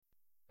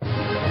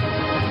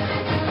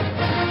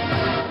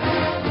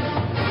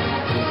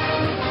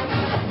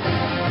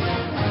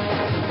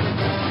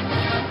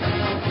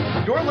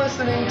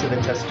listening to the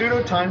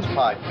Testudo Times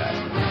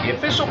Podcast, the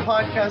official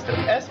podcast of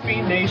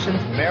SB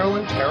Nation's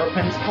Maryland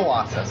Terrapins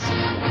Colossus.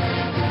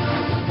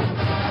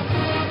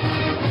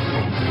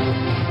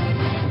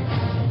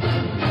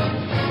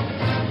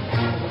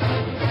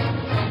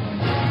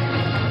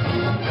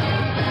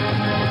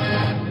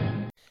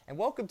 And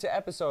welcome to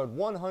episode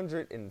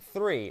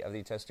 103 of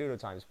the Testudo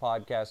Times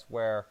Podcast,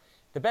 where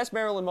the best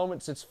Maryland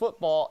moment since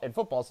football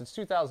since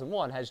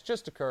 2001 has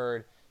just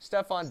occurred.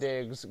 Stefon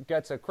Diggs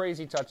gets a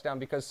crazy touchdown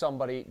because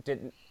somebody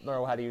didn't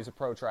know how to use a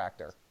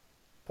protractor.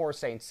 Poor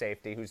Saints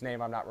safety, whose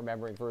name I'm not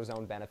remembering for his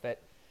own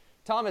benefit.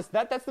 Thomas,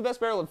 that's the best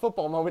Maryland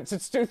football moment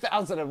since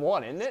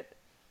 2001, isn't it?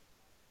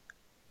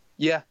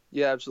 Yeah,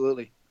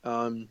 absolutely.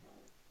 Right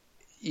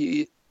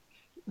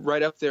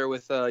up there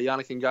with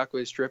Yannick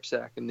Ngakoue's strip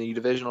sack in the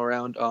divisional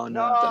round on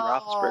Ben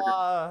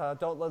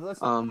Roethlisberger.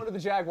 Let's not go to the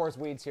Jaguars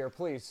weeds here,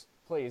 please.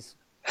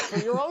 For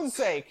your own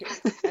sake,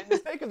 and the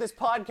sake of this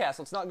podcast,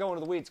 let's not go into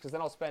the weeds, because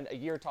then I'll spend a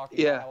year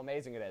talking about how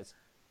amazing it is.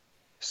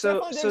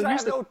 So I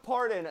have no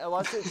part in,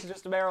 unless it's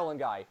just a Maryland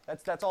guy.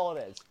 That's all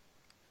it is.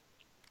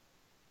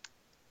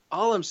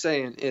 All I'm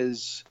saying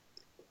is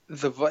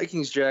the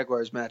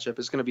Vikings-Jaguars matchup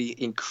is going to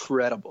be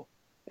incredible.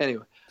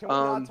 Anyway. Can we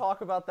not talk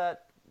about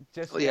that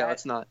just yet?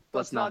 Let's not.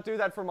 Let's not do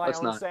that for my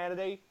own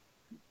sanity.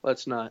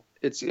 Let's not.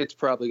 It's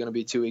probably going to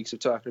be 2 weeks of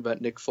talking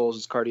about Nick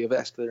Foles'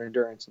 cardiovascular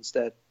endurance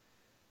instead.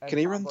 Can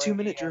he run the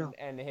 2-minute drill?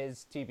 And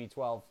his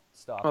TB12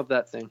 stuff. Oh,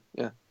 that thing,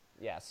 yeah.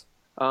 Yes.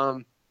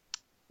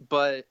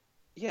 But,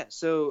 yeah,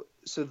 so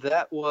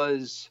that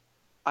was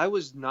 – I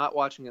was not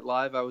watching it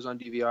live. I was on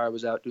DVR. I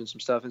was out doing some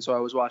stuff, and so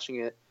I was watching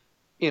it,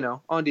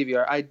 on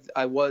DVR.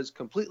 I was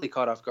completely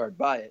caught off guard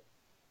by it.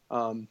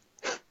 I'm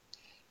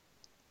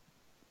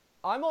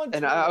on Twitter.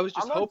 And I was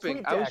just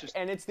hoping –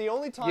 and it's the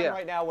only time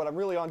right now when I'm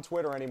really on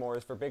Twitter anymore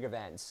is for big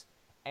events.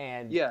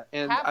 And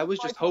I was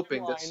just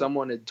hoping that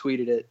someone had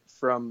tweeted it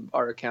from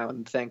our account,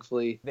 and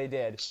thankfully they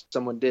did.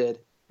 Someone did,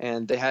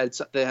 and they had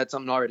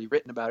something already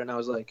written about it, and I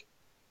was like,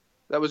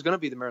 that was going to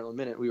be the Maryland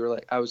Minute.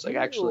 I was like,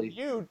 actually,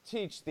 you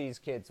teach these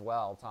kids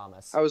well,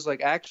 Thomas. I was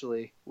like,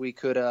 actually, we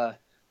could run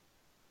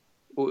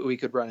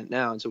it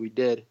now, and so we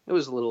did. It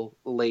was a little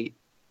late.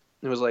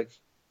 It was like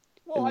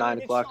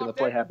 9 o'clock, and the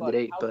play happened at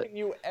 8. How can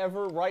you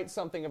ever write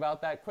something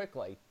about that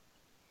quickly?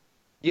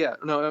 Yeah,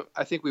 no,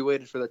 I think we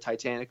waited for the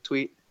Titanic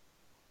tweet.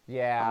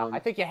 Yeah, I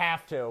think you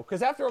have to,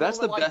 because after a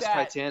moment like that... That's the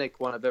best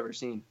Titanic one I've ever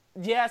seen.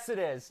 Yes, it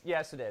is.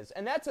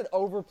 And that's an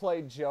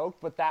overplayed joke,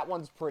 but that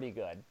one's pretty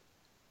good.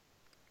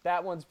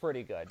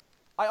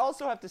 I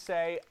also have to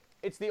say,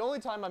 it's the only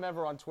time I'm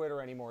ever on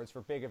Twitter anymore is for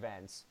big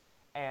events.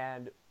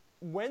 And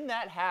when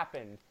that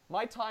happened,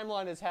 my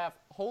timeline is half,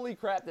 holy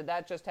crap, did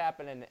that just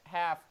happen, and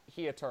half,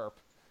 he a Terp.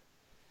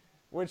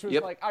 Which was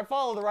like, I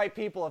follow the right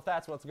people if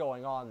that's what's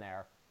going on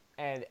there.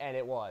 And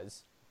it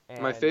was.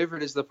 And my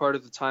favorite is the part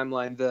of the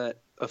timeline that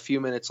a few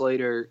minutes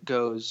later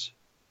goes,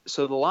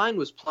 so the line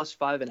was plus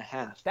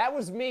 5.5. That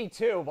was me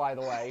too, by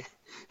the way.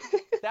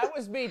 That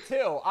was me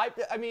too. I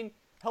mean,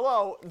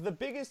 hello, the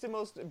biggest and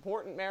most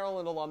important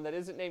Maryland alum that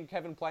isn't named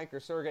Kevin Plank or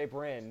Sergey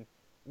Brin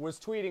was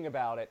tweeting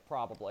about it,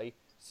 probably.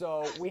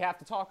 So we have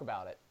to talk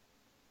about it.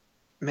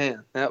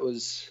 Man, that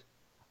was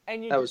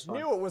And you just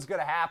knew it was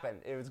going to happen.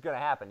 It was going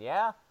to happen,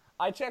 yeah?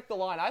 I checked the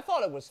line. I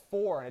thought it was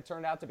 4, and it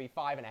turned out to be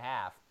 5.5.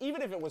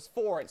 Even if it was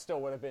 4, it still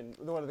would have been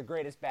one of the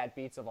greatest bad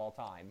beats of all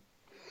time.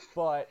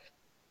 But,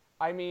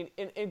 I mean,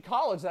 in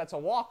college, that's a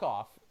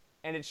walk-off.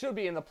 And it should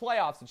be in the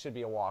playoffs, it should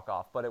be a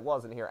walk-off, but it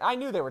wasn't here. I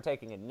knew they were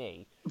taking a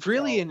knee.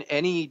 Really, in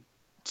any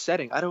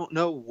setting, I don't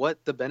know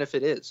what the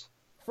benefit is.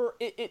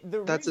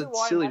 That's a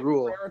silly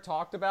rule. The reason why Mike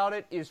talked about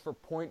it is for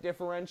point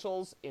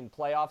differentials in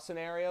playoff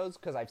scenarios,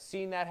 because I've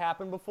seen that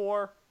happen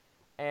before.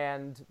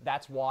 And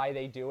that's why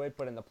they do it,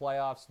 but in the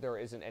playoffs, there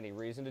isn't any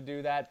reason to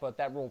do that. But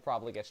that rule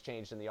probably gets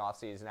changed in the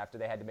offseason after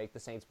they had to make the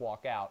Saints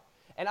walk out.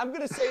 And I'm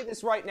going to say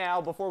this right now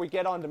before we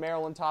get on to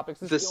Maryland topics.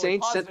 The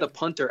Saints sent the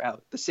punter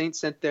out. The Saints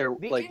sent their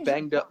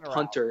banged-up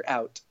punter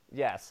out.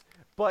 Yes.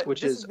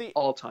 Which is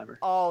all-timer.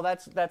 Oh,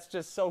 that's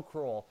just so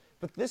cruel.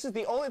 But this is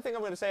the only thing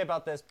I'm going to say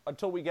about this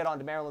until we get on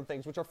to Maryland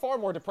things, which are far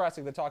more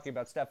depressing than talking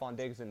about Stefon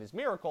Diggs and his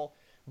miracle.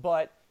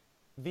 But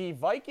the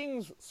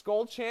Vikings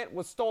skull chant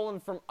was stolen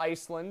from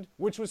Iceland,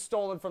 which was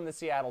stolen from the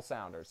Seattle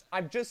Sounders.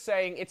 I'm just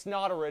saying it's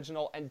not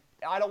original, and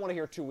I don't want to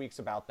hear 2 weeks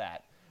about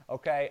that,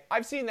 okay?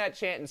 I've seen that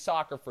chant in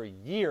soccer for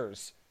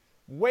years,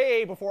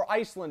 way before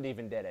Iceland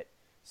even did it.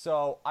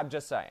 So I'm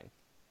just saying.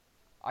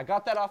 I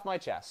got that off my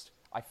chest.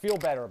 I feel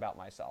better about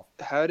myself.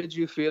 How did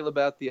you feel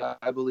about the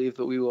I believe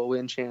that we will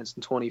win chants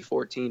in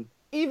 2014?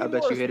 Even I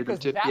bet worse, you hated them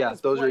too. Yeah,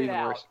 those are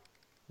even worse.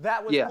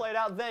 That was played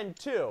out then,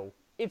 too.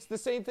 It's the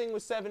same thing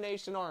with Seven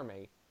Nation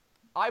Army.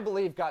 I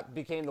believe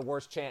became the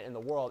worst chant in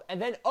the world.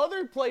 And then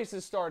other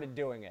places started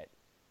doing it.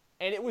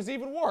 And it was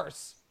even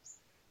worse.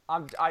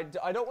 I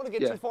don't want to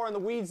get too far in the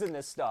weeds in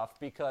this stuff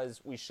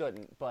because we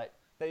shouldn't. But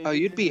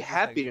you'd be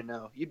happy to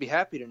know. You'd be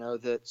happy to know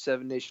that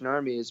Seven Nation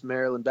Army is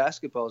Maryland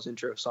basketball's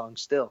intro song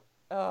still.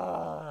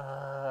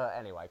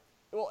 Anyway.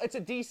 Well, it's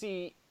a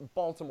DC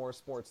Baltimore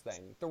sports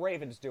thing. The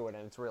Ravens do it,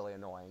 and it's really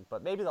annoying.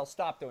 But maybe they'll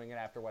stop doing it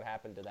after what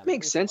happened to them. It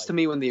makes sense to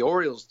me when the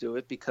Orioles do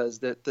it because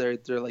they're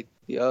like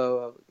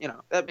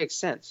that makes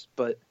sense.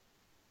 But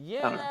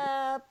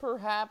yeah,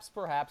 perhaps.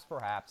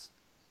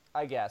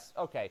 I guess.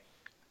 Okay.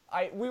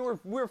 We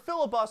were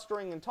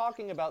filibustering and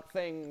talking about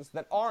things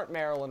that aren't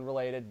Maryland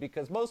related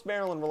because most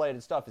Maryland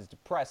related stuff is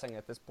depressing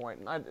at this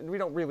point, and we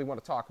don't really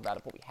want to talk about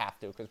it, but we have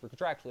to because we're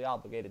contractually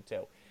obligated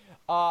to.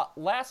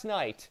 Last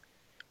night,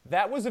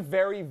 that was a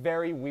very,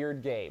 very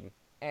weird game,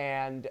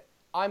 and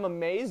I'm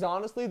amazed,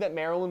 honestly, that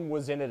Maryland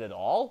was in it at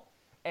all.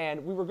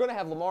 And we were going to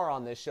have Lamar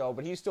on this show,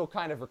 but he's still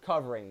kind of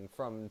recovering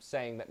from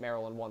saying that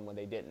Maryland won when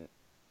they didn't.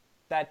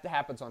 That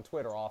happens on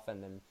Twitter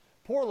often, and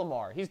poor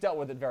Lamar. He's dealt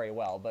with it very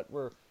well, but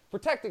we're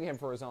protecting him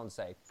for his own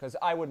sake, because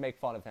I would make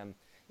fun of him,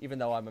 even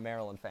though I'm a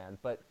Maryland fan.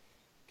 But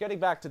getting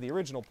back to the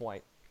original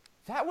point,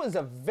 that was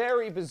a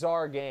very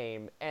bizarre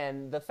game,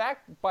 and the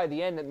fact by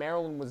the end that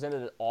Maryland was in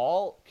it at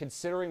all,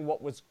 considering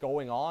what was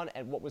going on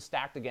and what was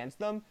stacked against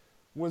them,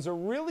 was a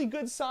really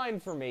good sign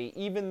for me,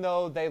 even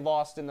though they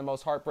lost in the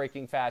most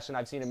heartbreaking fashion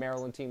I've seen a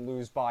Maryland team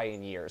lose by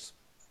in years.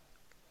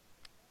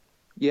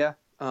 Yeah.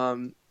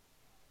 To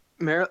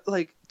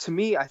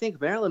me, I think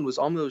Maryland was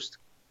almost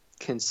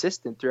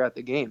consistent throughout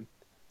the game.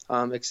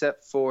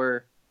 Except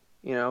for,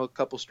 a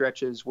couple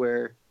stretches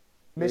where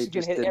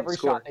Michigan hit every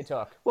shot they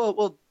took.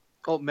 Well,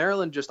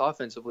 Maryland just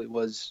offensively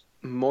was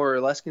more or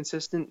less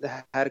consistent.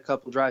 Had a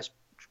couple dry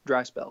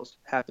spells.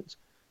 Happens.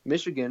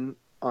 Michigan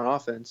on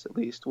offense, at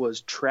least,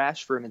 was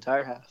trash for an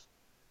entire half,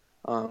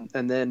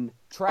 and then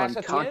trash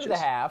at the end of the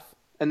half,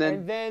 and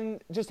then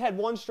just had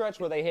one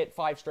stretch where they hit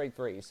 5 straight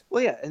threes.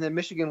 Well, yeah, and then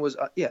Michigan was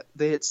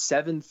they hit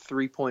 7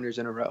 3-pointers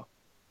in a row,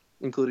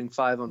 including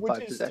 5 on 5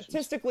 possessions. Which is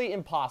statistically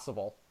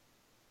impossible.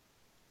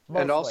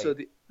 Mostly. And also,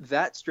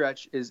 that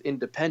stretch is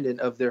independent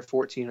of their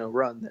 14-0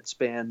 run that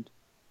spanned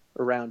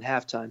around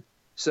halftime.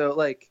 So,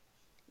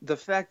 the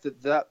fact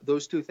that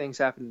those two things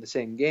happened in the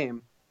same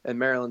game and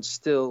Maryland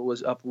still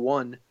was up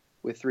 1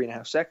 with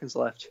 3.5 seconds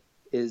left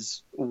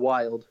is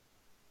wild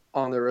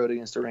on the road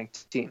against a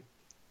ranked team.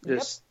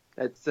 That's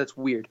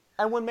weird.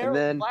 And when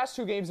Maryland's last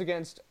 2 games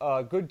against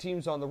good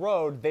teams on the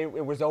road,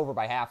 it was over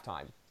by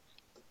halftime.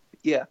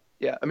 Yeah.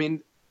 I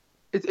mean,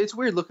 it's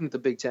weird looking at the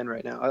Big Ten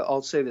right now.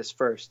 I'll say this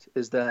first,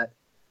 is that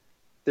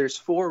there's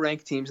 4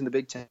 ranked teams in the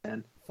Big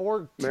Ten.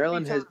 4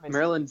 Maryland,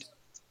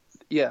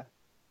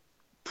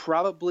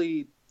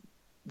 probably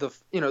the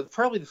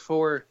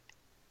 4.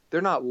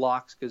 They're not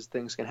locks because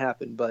things can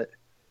happen, but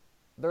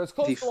there's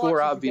close the to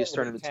 4 obvious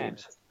tournament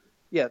teams.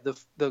 Yeah,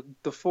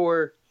 the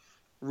 4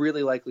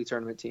 really likely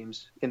tournament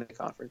teams in the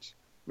conference.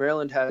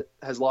 Maryland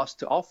has lost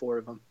to all 4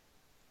 of them,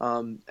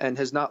 and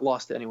has not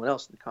lost to anyone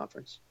else in the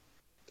conference.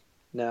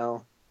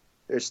 Now,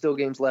 there's still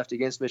games left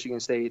against Michigan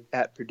State,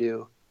 at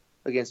Purdue,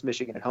 against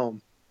Michigan at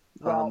home.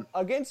 Well,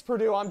 against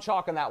Purdue, I'm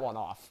chalking that one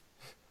off.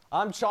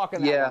 One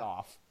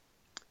off.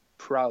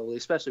 Probably,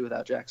 especially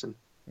without Jackson.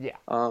 Yeah.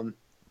 And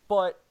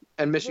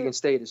Michigan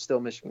State is still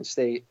Michigan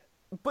State.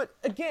 But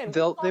again,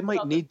 they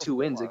might need 2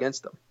 wins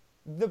against them.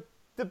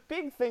 The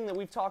big thing that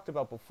we've talked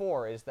about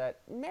before is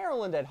that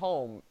Maryland at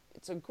home,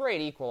 it's a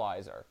great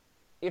equalizer.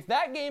 If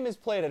that game is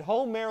played at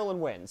home, Maryland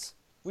wins.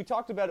 We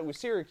talked about it with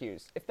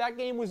Syracuse. If that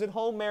game was at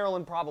home,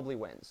 Maryland probably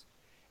wins.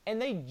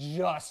 And they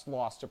just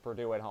lost to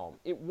Purdue at home.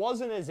 It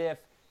wasn't as if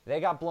they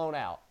got blown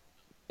out.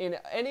 In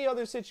any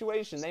other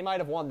situation, they might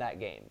have won that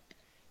game.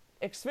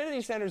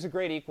 Xfinity Center is a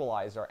great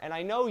equalizer, and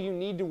I know you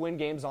need to win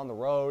games on the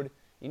road.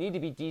 You need to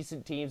be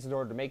decent teams in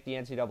order to make the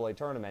NCAA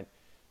tournament.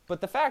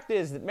 But the fact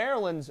is that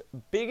Maryland's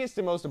biggest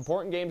and most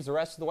important games the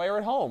rest of the way are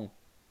at home.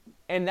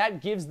 And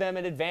that gives them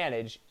an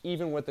advantage,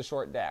 even with the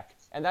short deck.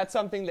 And that's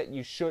something that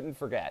you shouldn't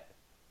forget.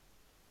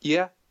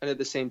 Yeah, and at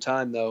the same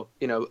time, though,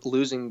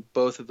 losing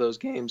both of those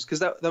games, because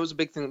that was a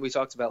big thing that we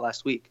talked about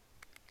last week,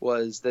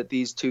 was that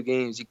these 2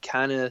 games,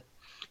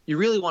 you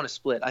really want to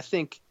split. I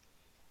think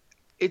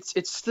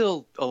it's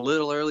still a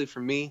little early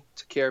for me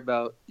to care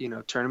about,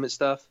 tournament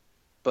stuff,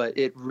 but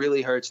it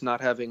really hurts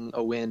not having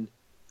a win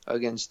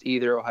against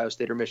either Ohio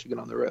State or Michigan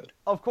on the road.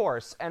 Of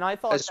course, and I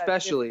thought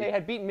that if they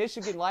had beaten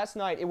Michigan last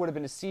night, it would have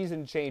been a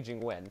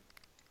season-changing win.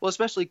 Well,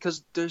 especially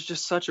because there's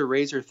just such a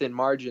razor-thin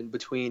margin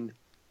between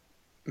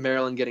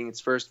Maryland getting its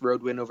first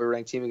road win over a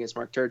ranked team against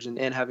Mark Turgeon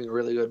and having a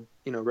really good,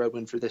 road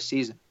win for this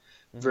season,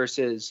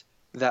 versus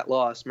that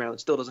loss. Maryland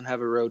still doesn't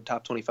have a road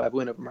top 25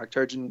 win over Mark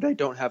Turgeon. They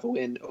don't have a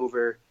win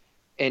over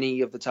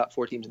any of the top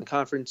 4 teams in the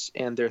conference,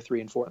 and they're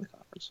 3-4 in the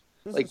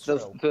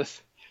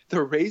conference.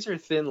 The razor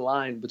thin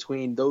line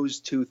between those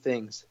 2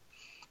 things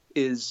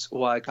is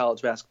why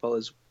college basketball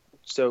is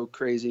so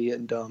crazy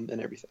and dumb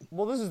and everything.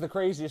 Well, this is the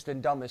craziest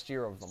and dumbest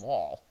year of them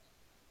all.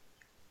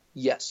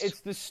 Yes. It's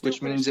the stupidest,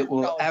 which means it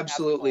will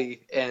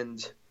absolutely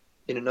end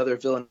in another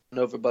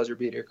Villanova buzzer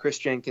beater. Chris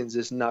Jenkins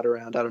is not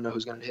around. I don't know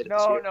who's going to hit it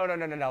this year.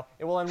 No.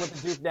 It will end with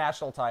the Duke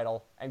national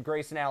title and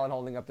Grayson Allen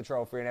holding up the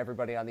trophy, and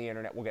everybody on the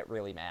internet will get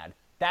really mad.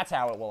 That's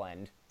how it will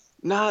end.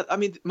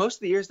 Most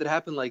of the years that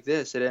happen like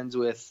this, it ends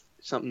with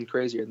something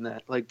crazier than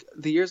that. Like,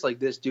 the years like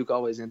this, Duke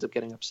always ends up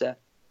getting upset.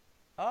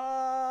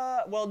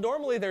 Well,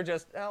 normally they're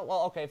just,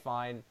 okay,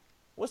 fine.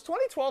 Was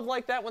 2012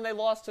 like that when they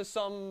lost to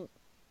some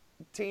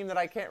team that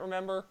I can't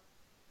remember?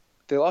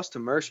 They lost to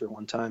Mercer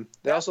one time.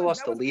 They also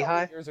lost to Lehigh.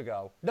 A couple years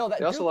ago. No,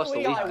 they also lost to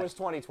Lehigh. Was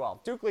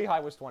 2012. Duke Lehigh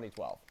was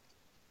 2012.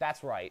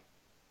 That's right.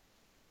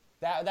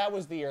 That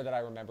was the year that I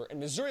remember. And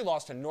Missouri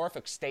lost to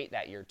Norfolk State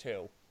that year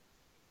too.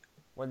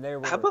 When they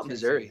were. How about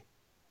Missouri?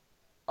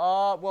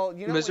 Well,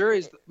 you know,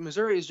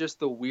 Missouri is just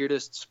the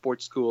weirdest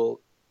sports school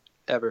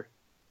ever.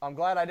 I'm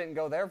glad I didn't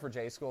go there for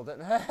J school,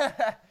 didn't?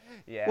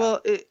 Yeah.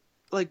 Well,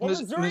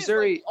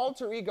 Missouri like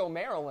alter ego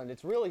Maryland.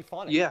 It's really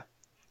funny.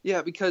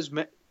 Yeah, because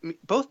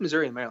both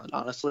Missouri and Maryland,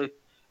 honestly,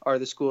 are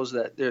the schools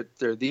that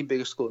they're the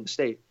biggest school in the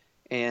state,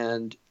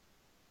 and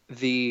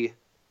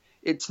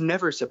it's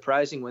never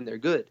surprising when they're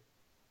good,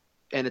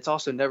 and it's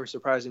also never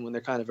surprising when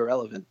they're kind of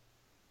irrelevant.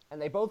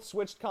 And they both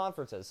switched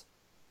conferences.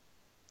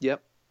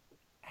 Yep.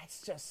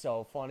 That's just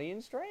so funny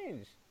and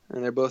strange.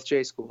 And they're both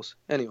J schools.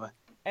 Anyway.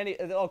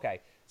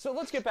 Okay. So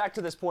let's get back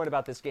to this point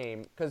about this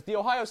game, because the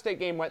Ohio State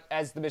game went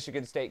as the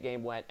Michigan State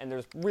game went, and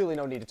there's really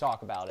no need to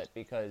talk about it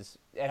because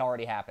it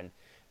already happened.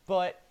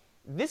 But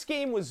this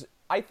game was,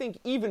 I think,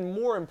 even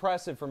more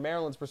impressive from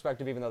Maryland's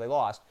perspective, even though they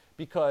lost,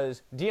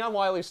 because Deion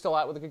Wiley's still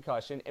out with a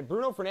concussion, and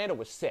Bruno Fernando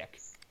was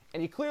sick.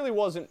 And he clearly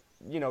wasn't,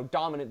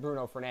 dominant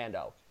Bruno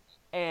Fernando.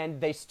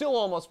 And they still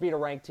almost beat a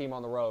ranked team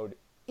on the road,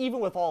 even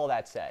with all of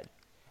that said.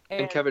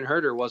 And Kevin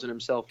Huerter wasn't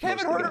himself.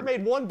 Kevin Huerter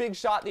made one big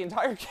shot the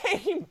entire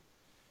game.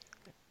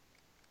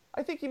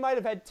 I think he might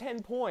have had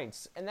 10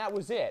 points, and that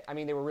was it. I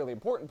mean, they were really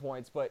important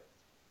points, but,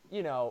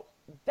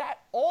 that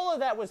all of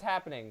that was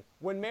happening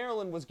when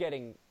Maryland was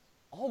getting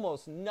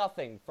almost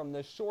nothing from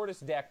the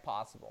shortest deck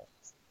possible.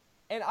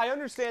 And I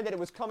understand that it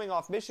was coming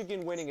off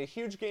Michigan winning a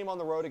huge game on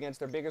the road against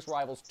their biggest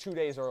rivals 2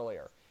 days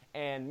earlier,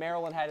 and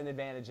Maryland had an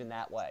advantage in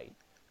that way.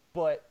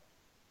 But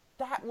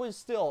that was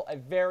still a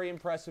very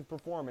impressive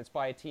performance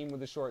by a team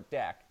with a short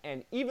deck.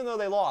 And even though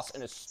they lost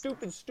in a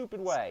stupid,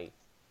 stupid way,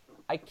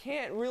 I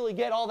can't really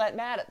get all that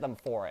mad at them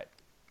for it.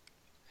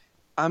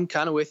 I'm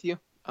kind of with you.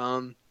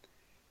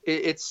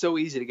 It's so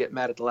easy to get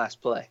mad at the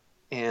last play.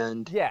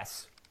 And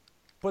yes.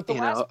 But the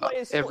last play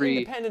is still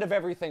independent of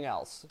everything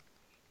else.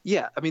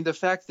 Yeah, I mean, the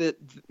fact that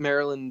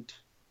Maryland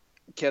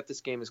kept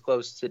this game as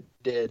close as it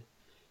did.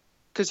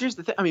 Because here's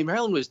the thing. I mean,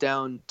 Maryland was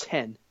down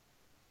 10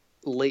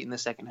 late in the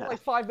second half.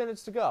 Like 5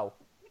 minutes to go.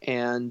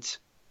 And,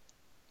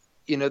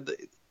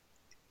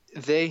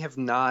 they have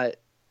not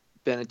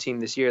been a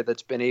team this year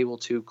that's been able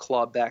to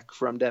claw back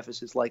from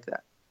deficits like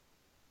that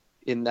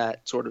in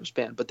that sort of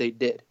span. But they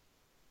did.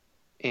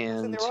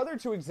 And there were other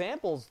two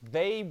examples.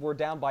 They were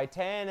down by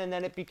 10, and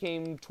then it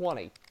became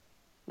 20.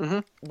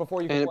 Mm-hmm.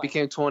 Before you and it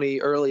became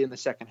 20 early in the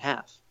second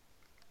half.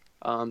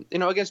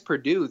 Against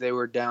Purdue, they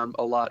were down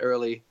a lot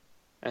early,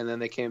 and then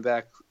they came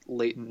back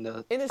late in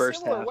the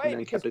first half and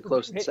then kept it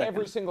close in the second.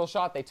 Every single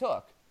shot they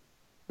took.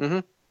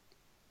 Mm-hmm.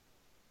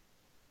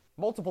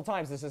 Multiple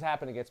times this has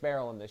happened against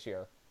Maryland this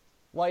year.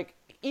 Like,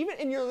 even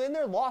in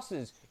their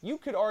losses, you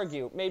could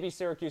argue, maybe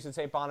Syracuse and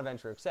St.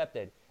 Bonaventure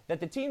accepted, that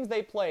the teams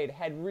they played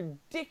had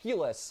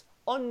ridiculous,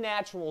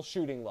 unnatural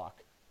shooting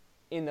luck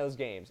in those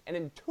games. And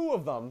in two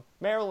of them,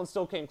 Maryland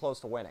still came close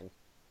to winning.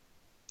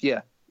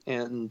 Yeah,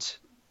 and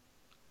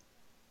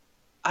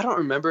I don't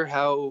remember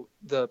how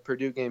the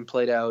Purdue game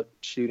played out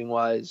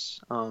shooting-wise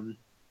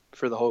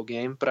for the whole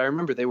game, but I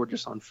remember they were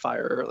just on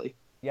fire early.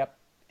 Yep.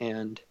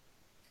 And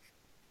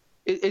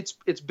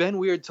it's been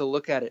weird to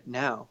look at it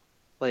now.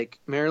 Like,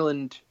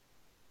 Maryland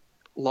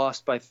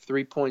lost by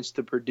 3 points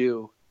to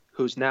Purdue,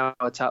 who's now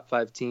a top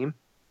 5 team.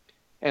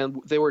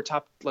 And they were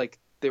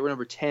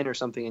number 10 or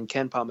something in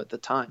KenPom at the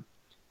time.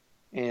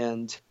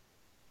 And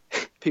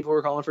people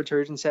were calling for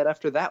Turgeon's head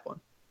after that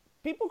one.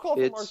 People call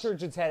for Mark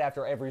Turgeon's head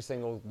after every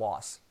single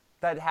loss.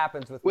 That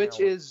happens with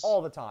Maryland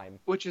all the time.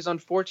 Which is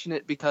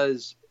unfortunate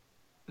because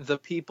the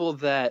people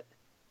that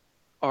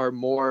are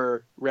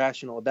more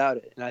rational about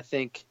it, and I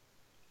think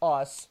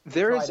us,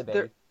 there is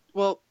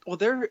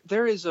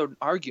an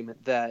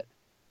argument that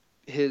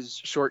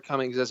his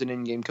shortcomings as an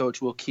in-game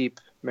coach will keep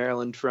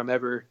Maryland from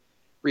ever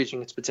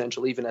reaching its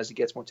potential, even as it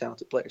gets more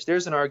talented players.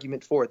 There's an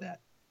argument for that.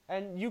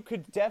 And you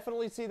could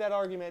definitely see that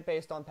argument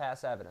based on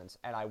past evidence,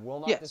 and I will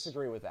not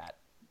disagree with that.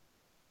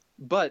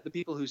 But the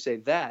people who say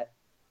that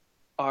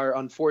are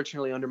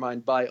unfortunately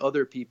undermined by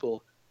other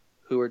people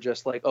who are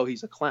just like, oh,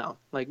 he's a clown.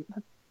 Like,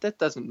 that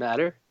doesn't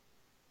matter.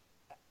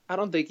 I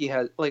don't think he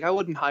has, I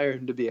wouldn't hire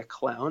him to be a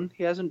clown.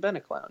 He hasn't been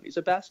a clown. He's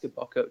a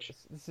basketball coach.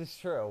 This is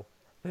true.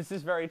 This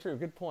is very true.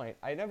 Good point.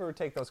 I never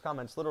take those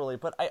comments literally,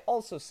 but I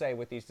also say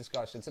with these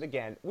discussions, and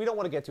again, we don't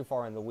want to get too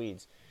far in the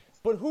weeds,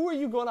 but who are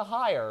you going to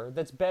hire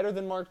that's better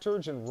than Mark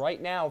Turgeon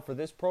right now for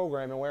this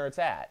program and where it's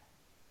at?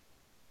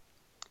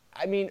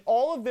 I mean,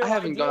 all of their I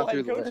haven't gone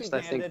through the list.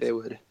 I think they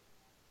would.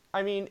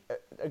 I mean,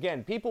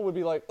 again, people would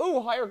be like,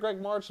 "Ooh, hire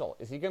Greg Marshall.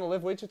 Is he going to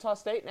live Wichita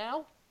State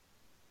now?"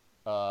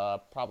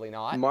 Probably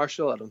not.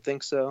 Marshall, I don't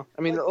think so.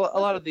 I mean, a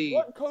lot of the...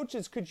 What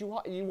coaches could you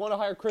want to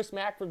hire? Chris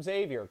Mack from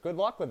Xavier. Good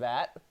luck with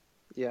that.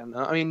 Yeah, no,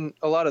 I mean,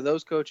 a lot of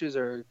those coaches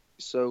are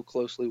so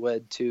closely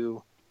wed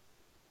to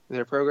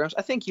their programs.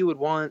 I think you would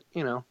want,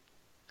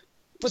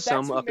 But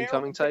some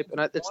up-and-coming type, and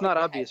it's not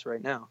obvious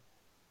right now.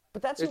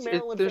 But that's who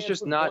Maryland there's fans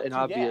just would not want an to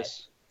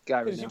obvious guy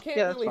right now. Because you can't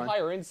that's really fine.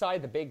 hire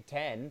inside the Big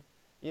Ten.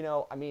 You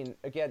know, I mean,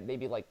 again,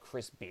 maybe like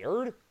Chris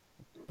Beard.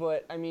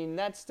 But, I mean,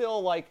 that's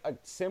still like a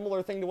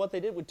similar thing to what they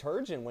did with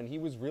Turgeon when he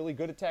was really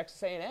good at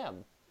Texas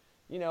A&M.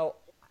 You know,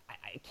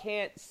 I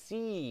can't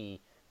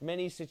see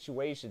many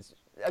situations.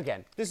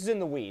 Again, this is in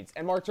the weeds,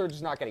 and Mark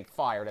Turgeon's not getting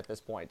fired at this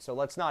point, so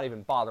let's not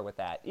even bother with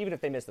that. Even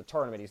if they miss the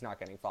tournament, he's not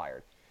getting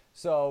fired.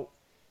 So,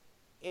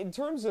 in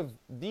terms of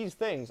these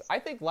things, I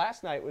think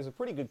last night was a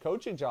pretty good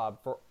coaching job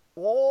for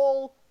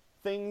all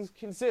things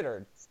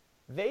considered.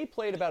 They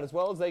played about as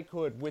well as they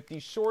could with the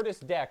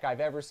shortest deck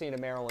I've ever seen a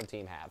Maryland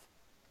team have.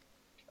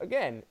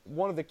 Again,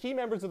 one of the key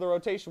members of the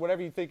rotation,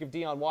 whatever you think of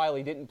Dion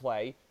Wiley, didn't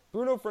play.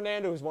 Bruno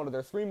Fernando, who's one of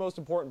their three most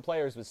important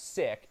players, was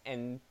sick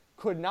and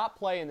could not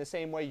play in the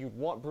same way you'd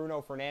want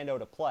Bruno Fernando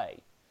to play.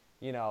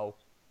 You know,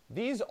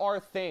 these are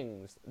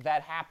things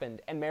that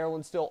happened, and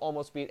Maryland still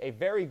almost beat a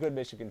very good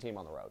Michigan team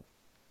on the road.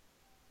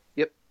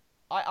 Yep.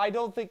 I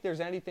don't think there's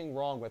anything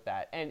wrong with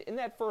that. And in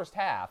that first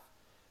half,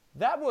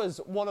 that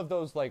was one of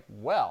those, like,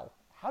 well,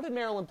 how did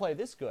Maryland play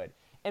this good?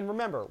 And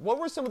remember, what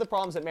were some of the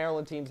problems that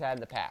Maryland teams had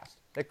in the past?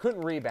 They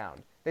couldn't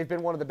rebound. They've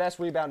been one of the best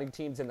rebounding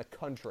teams in the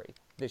country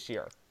this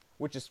year,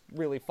 which is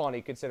really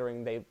funny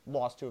considering they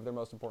lost two of their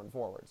most important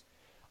forwards.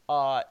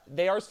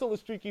 They are still a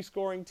streaky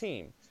scoring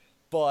team,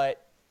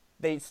 but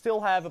they still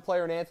have a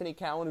player in Anthony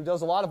Cowan who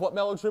does a lot of what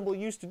Melo Trimble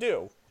used to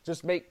do,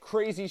 just make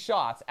crazy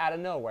shots out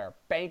of nowhere,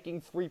 banking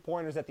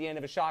three-pointers at the end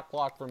of a shot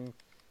clock from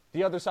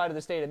the other side of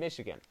the state of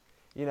Michigan.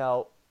 You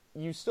know,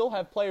 you still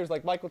have players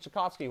like Michael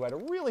Tchaikovsky who had a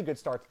really good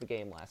start to the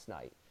game last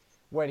night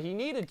when he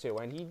needed to,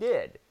 and he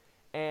did.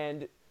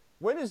 And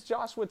when is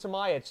Joshua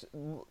Tomaic,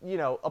 you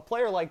know, a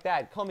player like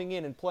that coming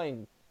in and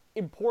playing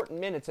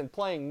important minutes and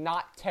playing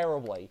not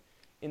terribly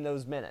in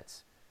those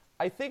minutes?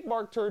 I think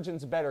Mark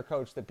Turgeon's a better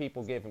coach than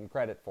people give him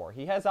credit for.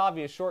 He has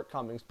obvious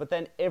shortcomings, but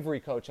then every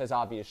coach has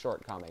obvious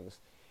shortcomings.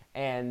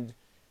 And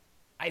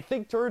I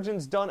think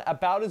Turgeon's done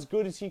about as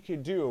good as he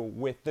could do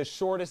with the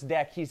shortest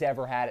deck he's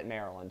ever had at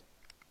Maryland.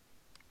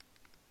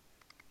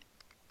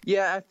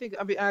 Yeah,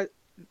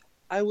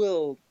 I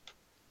will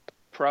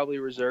probably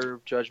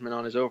reserve judgment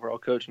on his overall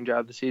coaching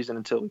job this season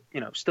until, you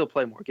know, still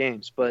play more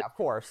games. But yeah, of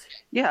course.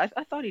 Yeah,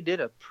 I thought he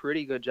did a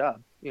pretty good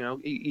job. You know,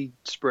 he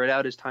spread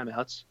out his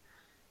timeouts.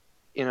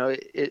 You know,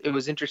 it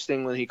was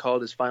interesting when he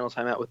called his final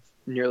timeout with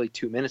nearly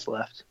 2 minutes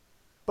left.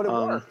 But it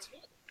worked.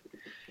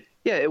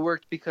 Yeah, it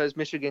worked because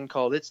Michigan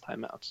called its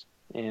timeouts,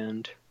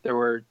 and there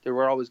were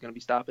always going to be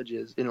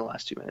stoppages in the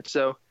last 2 minutes.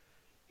 So,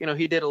 you know,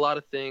 he did a lot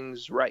of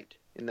things right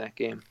in that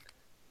game.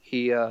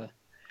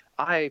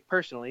 I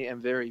personally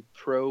am very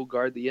pro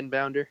guard the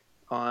inbounder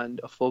on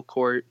a full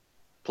court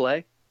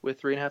play with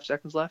 3.5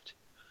 seconds left.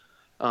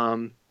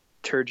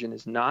 Turgeon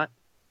is not,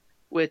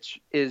 which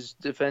is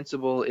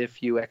defensible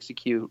if you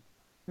execute.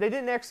 They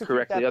didn't execute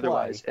correctly that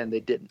otherwise, play. and they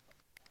didn't.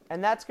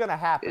 And that's going to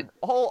happen.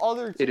 All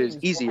other teams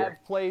will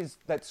have plays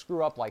that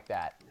screw up like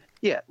that.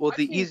 Yeah, well,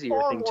 the easier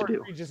thing to do. Far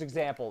more egregious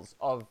examples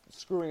of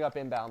screwing up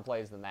inbound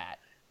plays than that.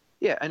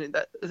 Yeah, and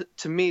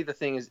to me, the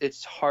thing is,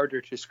 it's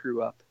harder to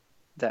screw up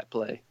that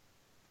play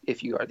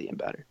if you are the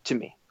inbounder, to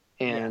me.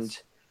 And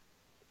yes.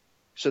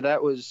 So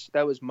that was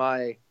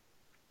my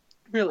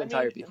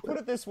entire beef. Put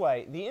it this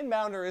way, the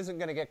inbounder isn't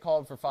going to get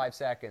called for 5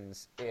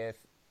 seconds if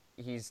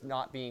he's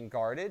not being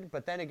guarded,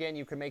 but then again,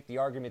 you can make the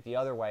argument the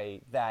other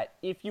way that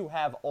if you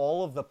have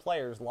all of the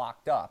players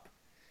locked up,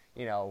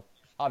 you know,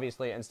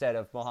 obviously instead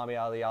of Muhammad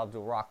Ali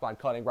Abdul-Rahman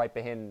cutting right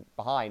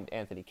behind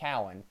Anthony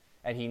Cowan,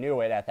 and he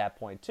knew it at that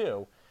point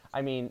too,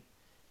 I mean,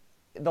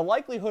 the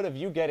likelihood of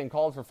you getting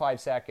called for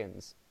 5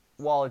 seconds,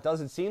 while it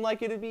doesn't seem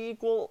like it'd be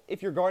equal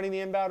if you're guarding the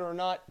inbounder or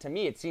not, to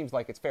me it seems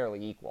like it's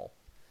fairly equal.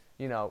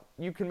 You know,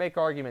 you can make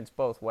arguments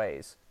both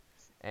ways,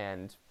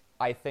 and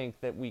I think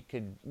that we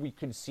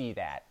could see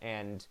that,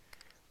 and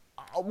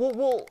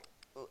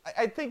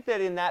I think that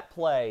in that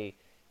play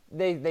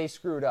they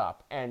screwed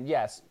up, and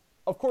yes,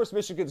 of course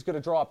Michigan's going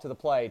to draw up to the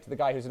play to the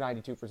guy who's a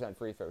 92%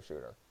 free throw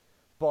shooter,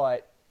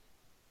 but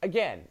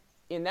again,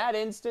 in that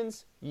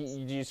instance,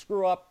 you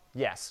screw up.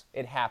 Yes,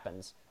 it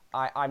happens.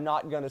 I'm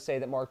not going to say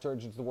that Mark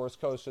Turgeon's the worst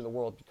coach in the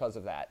world because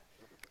of that,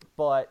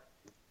 but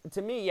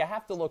to me, you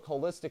have to look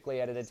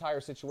holistically at an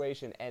entire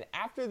situation, and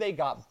after they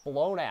got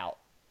blown out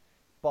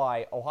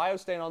by Ohio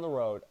State on the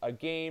road, a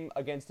game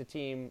against a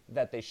team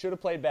that they should have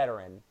played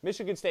better in.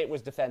 Michigan State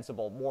was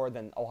defensible more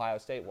than Ohio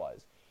State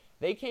was.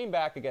 They came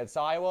back against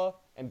Iowa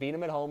and beat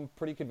them at home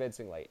pretty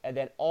convincingly, and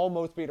then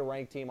almost beat a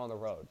ranked team on the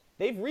road.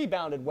 They've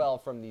rebounded well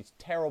from these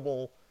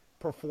terrible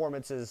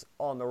performances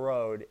on the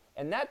road,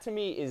 and that to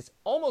me is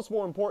almost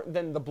more important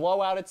than the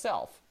blowout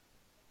itself.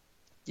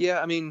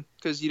 Yeah, I mean,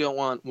 because you don't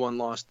want one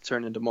loss to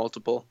turn into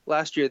multiple.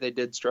 Last year they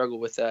did struggle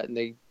with that, and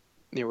they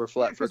were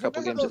flat for a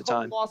couple games at a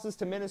time. Losses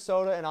to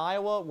Minnesota and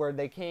Iowa where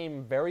they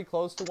came very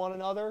close to one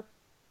another.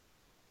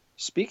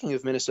 Speaking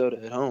of Minnesota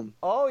at home.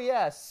 Oh,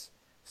 yes.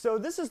 So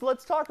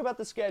let's talk about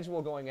the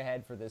schedule going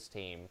ahead for this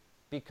team,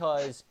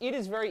 because it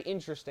is very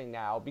interesting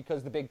now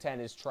because the Big Ten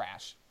is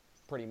trash,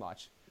 pretty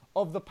much.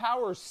 of the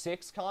Power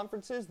 6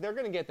 conferences, they're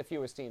going to get the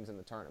fewest teams in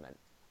the tournament,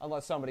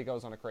 unless somebody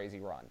goes on a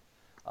crazy run.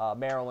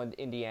 Maryland,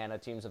 Indiana,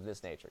 teams of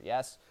this nature,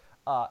 yes?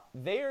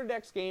 Their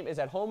next game is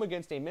at home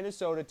against a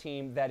Minnesota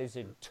team that is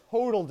in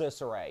total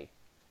disarray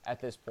at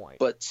this point.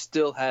 But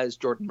still has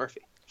Jordan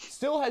Murphy.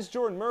 Still has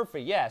Jordan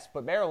Murphy, yes,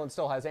 but Maryland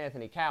still has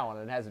Anthony Cowan,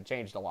 and it hasn't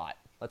changed a lot,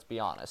 let's be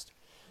honest.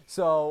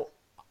 So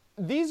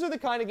these are the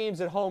kind of games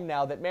at home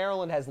now that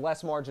Maryland has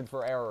less margin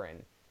for error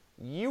in.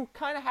 You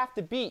kind of have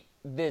to beat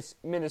this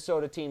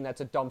Minnesota team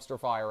that's a dumpster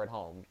fire at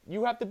home.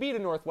 You have to beat a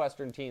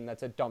Northwestern team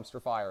that's a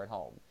dumpster fire at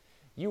home.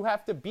 You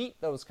have to beat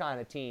those kind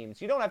of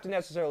teams. You don't have to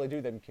necessarily do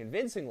them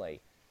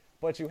convincingly,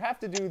 but you have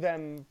to do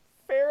them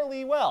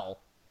fairly well.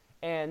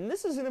 And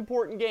this is an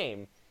important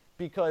game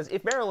because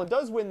if Maryland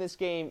does win this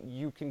game,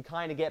 you can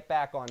kind of get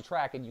back on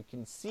track and you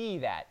can see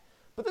that.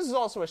 But this is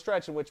also a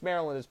stretch in which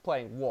Maryland is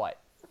playing,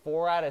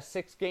 4 out of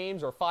 6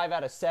 games or 5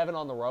 out of 7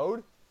 on the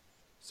road?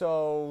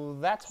 So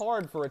that's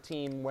hard for a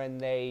team when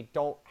they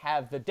don't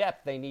have the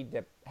depth they need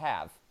to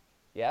have.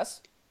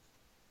 Yes?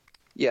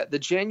 Yeah, the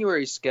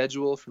January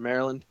schedule for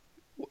Maryland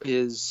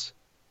is,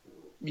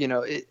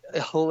 a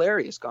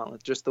hilarious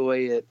gauntlet, just the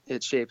way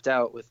it shaped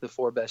out with the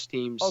 4 best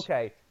teams.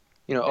 Okay.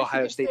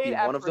 Ohio State being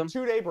one of them.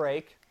 After a 2-day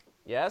break,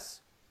 yes.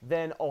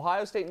 Then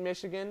Ohio State and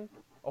Michigan.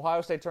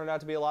 Ohio State turned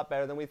out to be a lot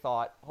better than we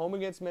thought. Home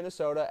against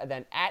Minnesota, and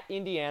then at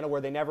Indiana,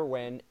 where they never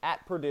win.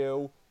 At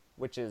Purdue,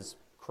 which is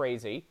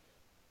crazy.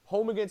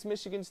 Home against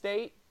Michigan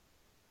State.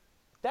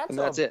 That's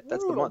it.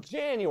 That's the month.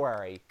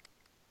 January.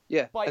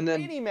 Yeah. By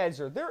any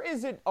measure, there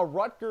isn't a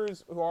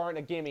Rutgers who aren't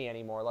a gimme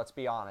anymore, let's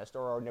be honest,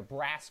 or a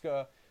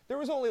Nebraska. There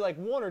was only like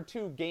 1 or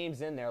 2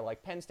 games in there,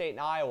 like Penn State and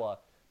Iowa,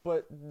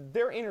 but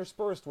they're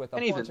interspersed with a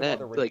bunch of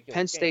other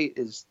ridiculous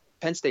games.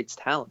 Penn State's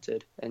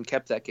talented and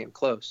kept that game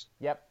close.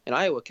 Yep. And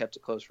Iowa kept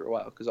it close for a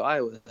while because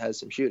Iowa has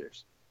some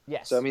shooters.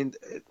 Yes. So,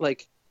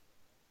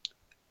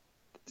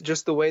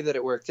 just the way that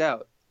it worked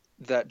out,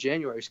 that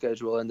January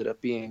schedule ended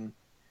up being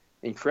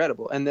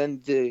incredible. And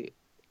then they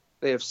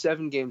have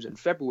 7 games in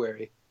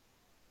February.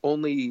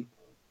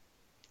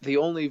 The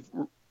only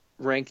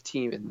ranked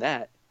team in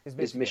that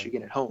is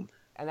Michigan at home.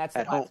 And that's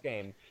the last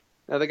game.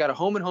 Now they got a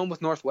home and home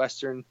with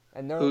Northwestern.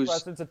 And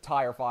Northwestern's a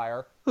tire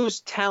fire. Who's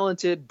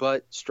talented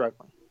but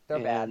struggling. They're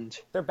bad.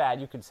 They're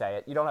bad, you can say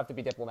it. You don't have to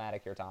be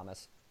diplomatic here,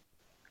 Thomas.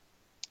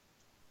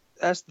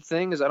 That's the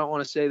thing, is I don't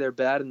want to say they're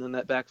bad and then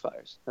that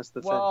backfires. That's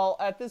the thing. Well,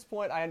 at this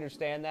point, I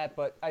understand that,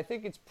 but I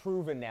think it's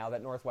proven now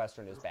that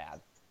Northwestern is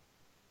bad.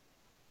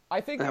 I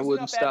think that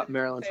wouldn't stop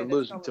Maryland from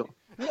losing to them.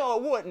 No,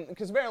 it wouldn't,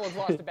 because Maryland's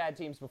lost to bad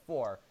teams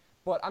before.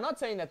 But I'm not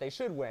saying that they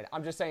should win.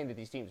 I'm just saying that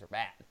these teams are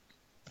bad.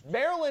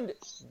 Maryland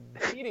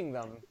beating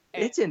them.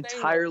 It's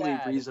entirely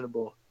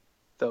reasonable,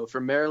 though,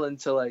 for Maryland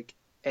to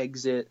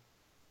exit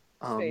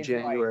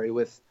January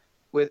with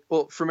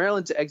for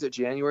Maryland to exit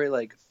January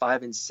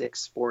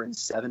 5-6,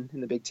 4-7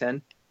 in the Big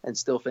Ten and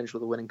still finish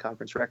with a winning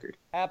conference record.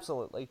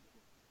 Absolutely.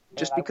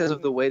 Just because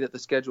of the way that the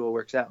schedule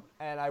works out.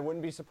 And I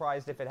wouldn't be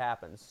surprised if it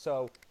happens.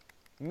 So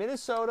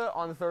Minnesota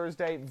on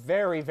Thursday,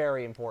 very,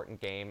 very important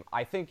game.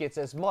 I think it's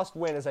as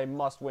must-win as a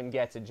must-win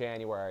gets in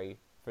January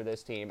for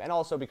this team. And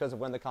also because of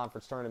when the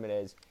conference tournament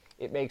is,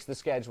 it makes the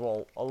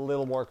schedule a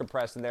little more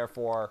compressed, and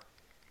therefore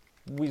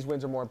these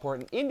wins are more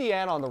important.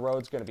 Indiana on the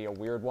road is going to be a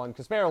weird one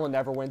because Maryland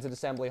never wins at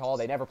Assembly Hall.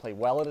 They never play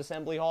well at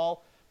Assembly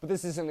Hall. But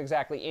this isn't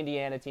exactly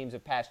Indiana teams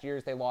of past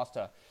years. They lost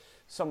to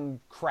some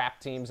crap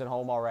teams at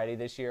home already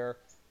this year.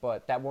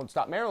 But that won't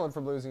stop Maryland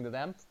from losing to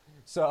them.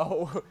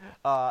 So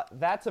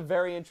that's a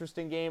very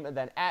interesting game. And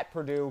then at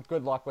Purdue,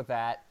 good luck with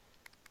that.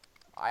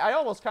 I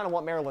almost kind of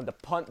want Maryland to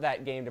punt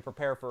that game to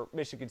prepare for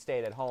Michigan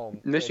State at home.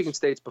 Michigan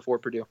State's before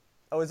Purdue.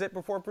 Oh, is it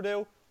before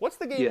Purdue? What's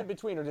the game in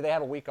between, or do they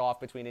have a week off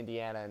between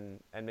Indiana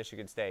and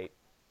Michigan State?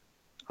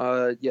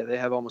 Yeah, they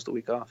have almost a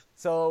week off.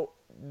 So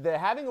they're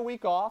having a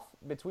week off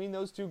between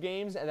those 2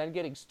 games and then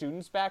getting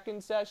students back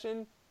in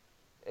session.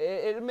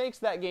 It makes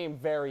that game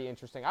very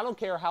interesting. I don't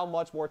care how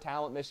much more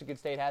talent Michigan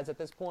State has at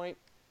this point.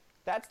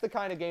 That's the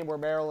kind of game where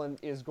Maryland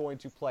is going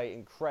to play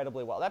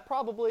incredibly well. That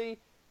probably,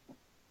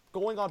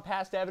 going on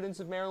past evidence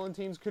of Maryland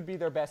teams, could be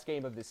their best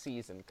game of the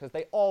season because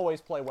they always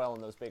play well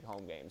in those big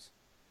home games.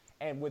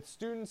 And with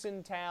students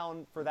in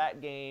town for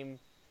that game,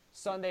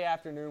 Sunday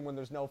afternoon when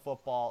there's no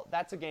football,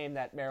 that's a game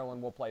that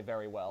Maryland will play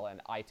very well,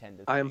 and I tend to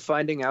think. I am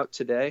finding out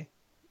today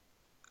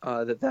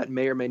that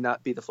may or may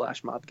not be the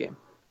flash mob game.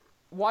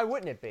 Why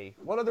wouldn't it be?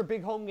 What other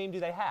big home game do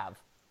they have?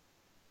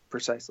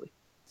 Precisely.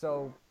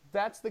 So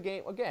that's the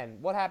game. Again,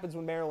 what happens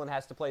when Maryland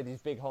has to play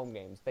these big home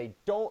games? They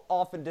don't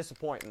often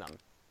disappoint in them.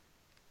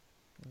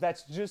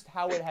 That's just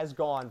how it has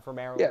gone for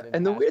Maryland. Yeah,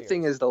 and the weird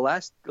thing is the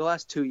last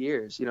 2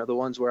 years, the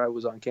ones where I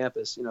was on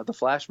campus, the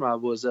flash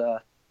mob was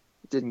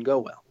didn't go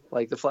well.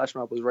 The flash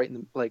mob was right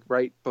in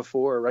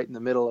the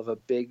middle of a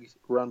big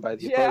run by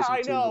the opposing team. Yeah,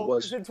 I know. That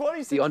was in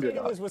 2016 the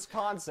underdog. It was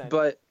Wisconsin.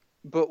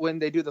 But when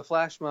they do the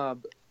flash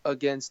mob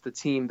against the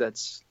team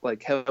that's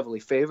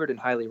heavily favored and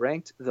highly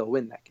ranked, they'll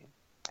win that game.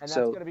 And that's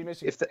going to be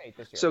Michigan State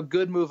this year. So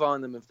good move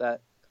on them if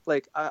that.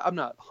 I'm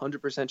not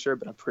 100% sure,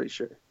 but I'm pretty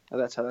sure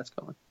that's how that's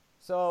going.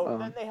 So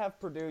then they have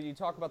Purdue. You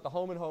talk about the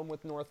home and home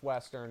with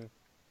Northwestern.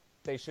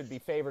 They should be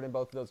favored in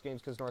both of those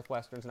games because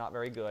Northwestern's not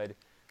very good.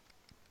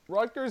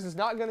 Rutgers is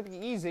not going to be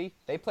easy.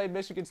 They played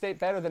Michigan State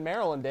better than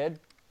Maryland did.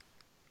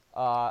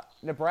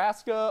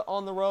 Nebraska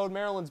on the road.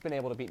 Maryland's been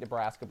able to beat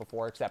Nebraska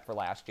before, except for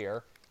last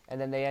year. And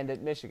then they end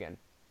at Michigan.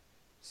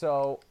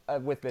 So,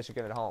 with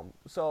Michigan at home.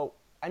 So,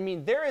 I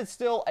mean, there is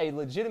still a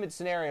legitimate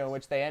scenario in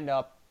which they end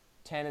up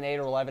 10-8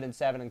 or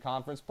 11-7 in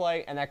conference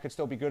play, and that could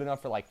still be good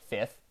enough for, like,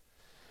 5th.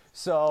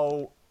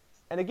 So,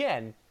 and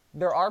again,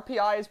 their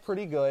RPI is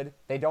pretty good.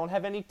 They don't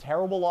have any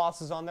terrible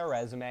losses on their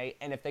resume,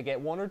 and if they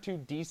get 1 or 2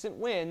 decent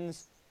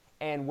wins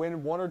and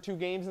win 1 or 2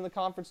 games in the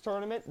conference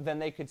tournament, then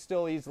they could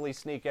still easily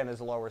sneak in as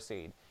a lower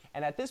seed.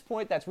 And at this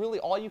point, that's really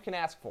all you can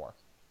ask for.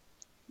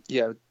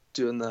 Yeah,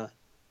 doing the...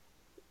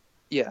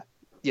 Yeah.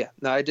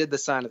 No, I did the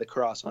sign of the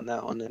cross on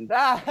that one. And,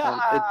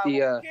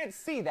 you can't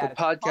see that. The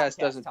podcast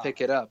doesn't pick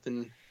it up,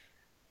 and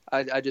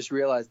I just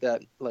realized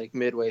that, like,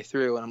 midway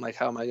through, and I'm like,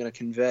 how am I going to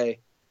convey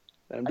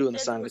that I'm doing the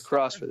sign of the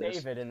cross for this?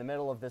 David in the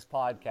middle of this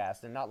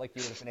podcast, and not like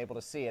you would have been able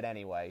to see it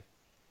anyway.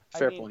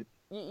 Fair point.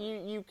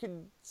 You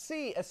can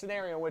see a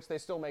scenario in which they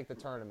still make the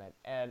tournament,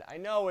 and I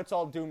know it's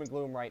all doom and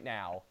gloom right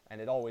now,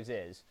 and it always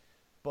is,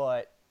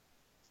 but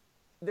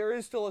there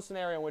is still a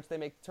scenario in which they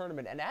make the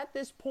tournament, and at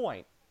this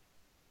point,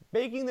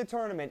 making the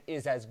tournament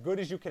is as good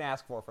as you can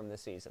ask for from this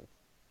season.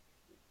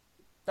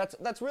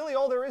 That's really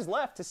all there is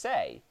left to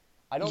say.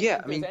 I don't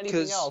think there's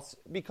anything else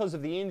because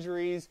of the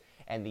injuries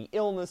and the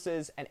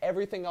illnesses and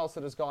everything else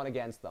that has gone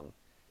against them.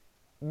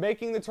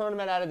 Making the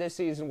tournament out of this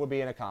season would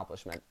be an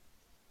accomplishment.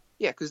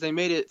 Yeah, because they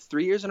made it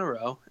 3 years in a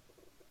row.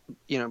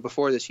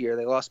 Before this year,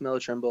 they lost Melo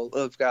Trimble.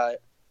 They've got,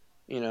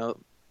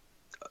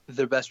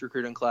 the best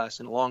recruiting class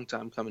in a long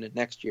time coming in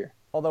next year.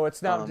 Although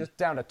it's now just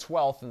down to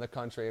 12th in the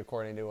country,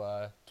 according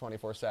to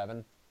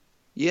 24/7.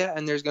 Yeah,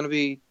 and there's going to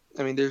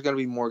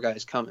be more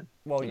guys coming.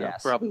 Well,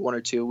 yes. Probably 1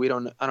 or 2.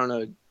 I don't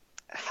know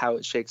how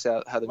it shakes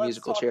out, how the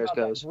musical chairs goes. Let's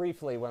talk about that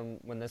briefly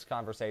when this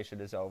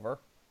conversation is over.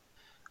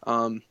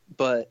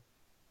 But,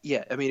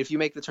 yeah, I mean, if you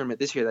make the tournament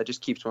this year, that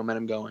just keeps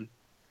momentum going.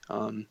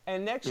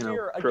 And next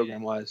year,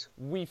 program-wise.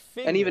 We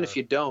figure... And even if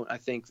you don't, I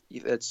think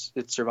it's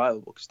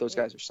survivable because those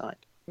guys are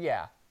signed.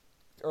 Yeah.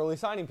 Early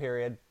signing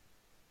period.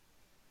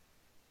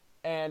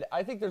 And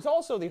I think there's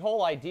also the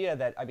whole idea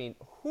that,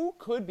 who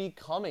could be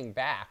coming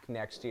back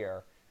next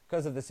year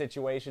because of the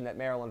situation that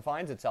Maryland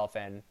finds itself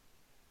in?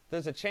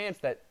 There's a chance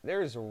that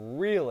there's a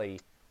really,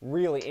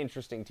 really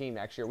interesting team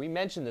next year. We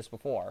mentioned this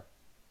before.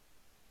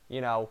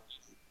 Yeah,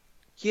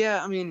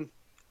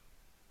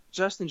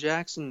 Justin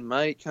Jackson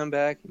might come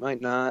back, he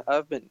might not.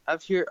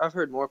 I've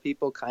heard more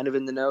people kind of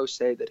in the know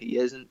say that he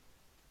isn't.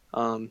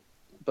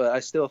 But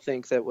I still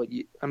think that what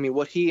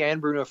he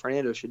and Bruno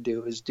Fernando should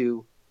do is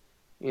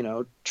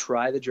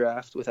try the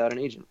draft without an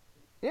agent.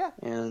 Yeah.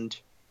 And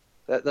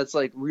that's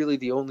like really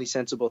the only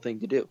sensible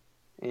thing to do.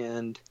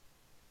 And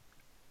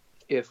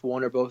if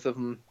one or both of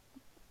them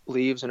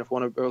leaves and if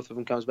one or both of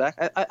them comes back,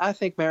 I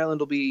think Maryland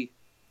will be,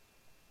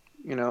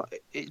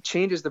 it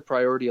changes the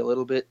priority a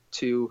little bit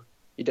to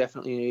you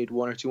definitely need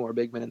 1 or 2 more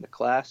big men in the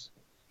class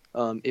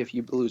if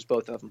you lose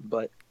both of them.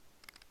 But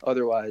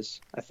otherwise,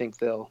 I think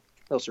they'll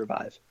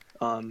survive.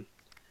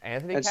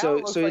 Anthony Cowan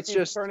looks like he's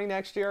returning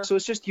next year. So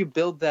it's just you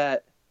build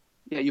that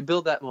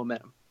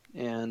momentum.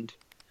 And,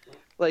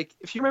 like,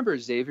 if you remember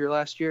Xavier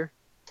last year,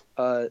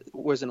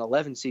 was an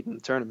 11 seed in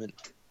the tournament,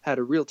 had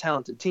a real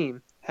talented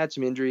team, had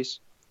some injuries,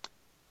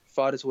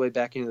 fought his way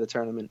back into the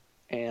tournament,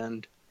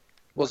 and,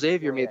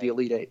 Xavier made the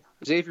Elite Eight.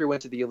 Xavier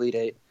went to the Elite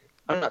Eight.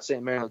 I'm not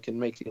saying Maryland can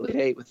make the Elite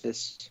Eight with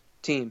this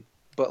team,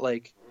 but,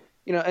 like,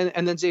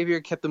 and then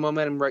Xavier kept the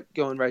momentum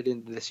going right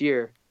into this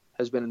year.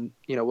 Has been,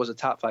 was a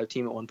top 5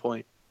 team at one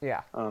point.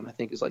 Yeah. I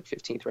think is like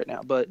 15th right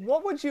now. But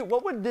what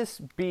would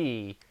this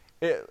be?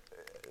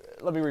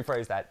 Let me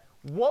rephrase that.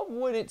 What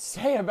would it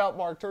say about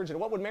Mark Turgeon?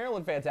 What would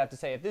Maryland fans have to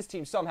say if this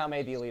team somehow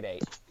made the Elite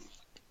Eight?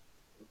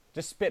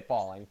 Just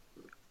spitballing.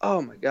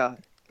 Oh my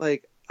God!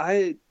 Like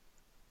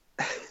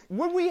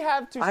would we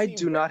have to? I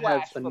do not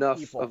have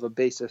enough of a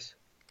basis.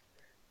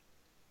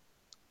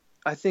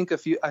 I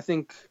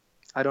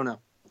don't know.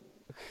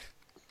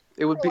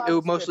 It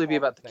would mostly be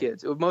about the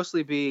kids. It would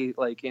mostly be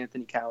like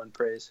Anthony Cowan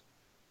praise.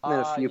 And then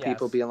a few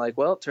people being like,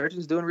 well,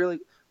 Turgeon's doing really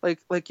like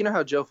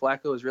how Joe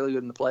Flacco was really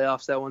good in the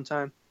playoffs that one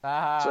time.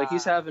 So like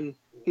he's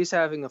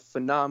having a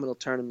phenomenal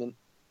tournament.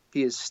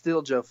 He is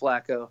still Joe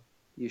Flacco.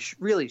 You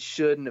really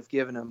shouldn't have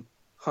given him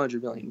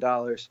 $100 million.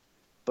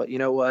 But you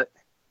know what?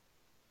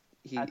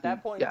 At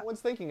that point, no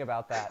one's thinking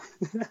about that.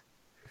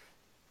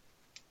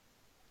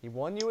 He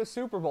won you a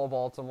Super Bowl,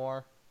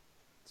 Baltimore.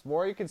 It's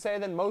more you can say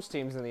than most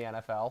teams in the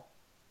NFL.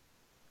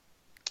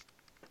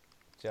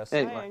 Just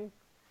saying. Anyway.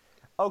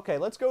 Okay,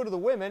 let's go to the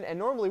women, and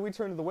normally we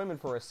turn to the women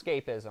for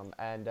escapism,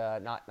 and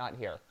not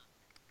here.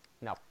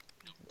 No.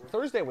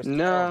 Thursday was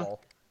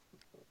terrible.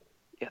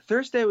 Yeah,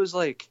 Thursday was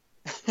like...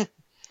 It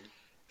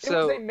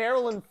was a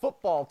Maryland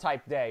football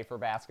type day for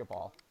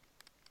basketball.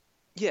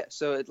 Yeah,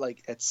 so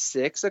at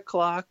 6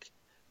 o'clock,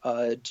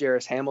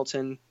 Jarris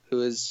Hamilton,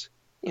 who is,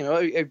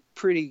 a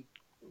pretty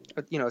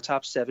a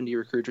top 70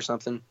 recruit or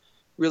something.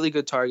 Really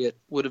good target.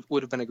 Would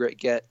have been a great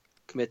get.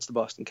 Commits to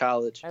Boston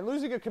College. And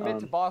losing a commit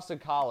to Boston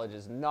College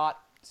is not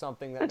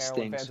something that Maryland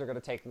stings. fans are going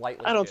to take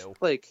lightly. I don't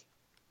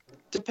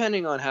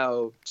depending on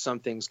how some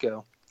things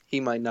go, he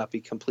might not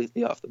be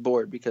completely off the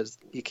board because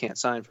he can't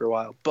sign for a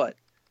while, but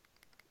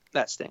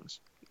that stings.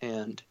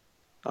 And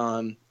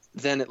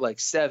then at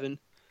 7,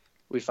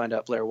 we find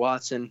out Blair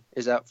Watson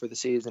is out for the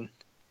season.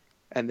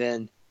 And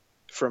then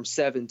from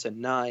 7 to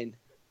 9,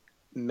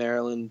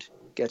 Maryland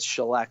gets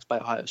shellacked by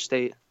Ohio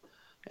State.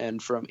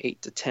 And from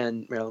 8 to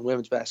 10, Maryland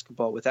women's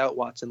basketball without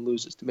Watson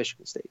loses to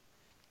Michigan State.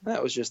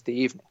 That was just the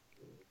evening.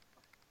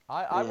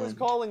 I was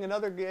calling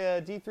another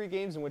D3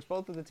 games in which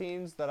both of the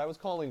teams that I was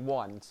calling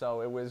won,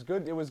 so it was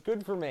good. It was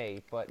good for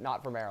me, but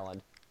not for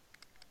Maryland.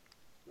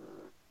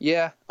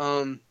 Yeah,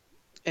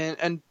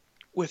 and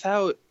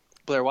without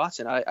Blair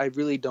Watson, I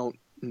really don't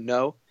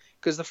know,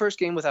 because the first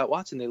game without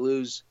Watson, they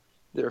lose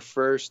their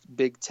first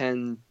Big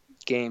Ten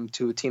game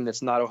to a team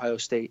that's not Ohio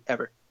State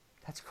ever.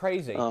 That's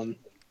crazy.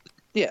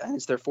 Yeah, and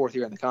it's their 4th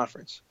year in the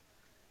conference,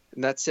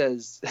 and that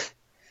says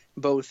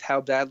both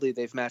how badly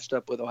they've matched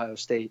up with Ohio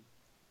State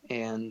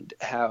and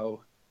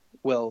how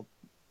well,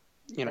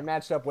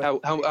 matched up with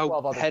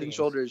how head and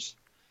shoulders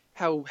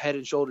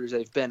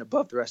they've been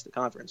above the rest of the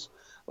conference.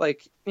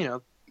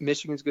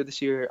 Michigan's good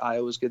this year,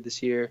 Iowa's good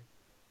this year,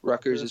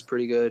 Rutgers is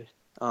pretty good.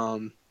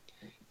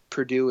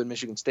 Purdue and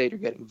Michigan State are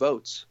getting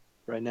votes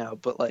right now,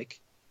 but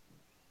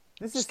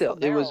this is still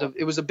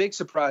it was a big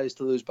surprise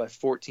to lose by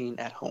 14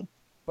 at home.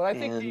 But I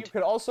think you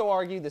could also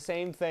argue the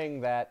same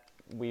thing that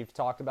we've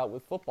talked about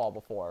with football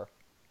before.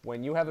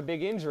 When you have a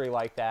big injury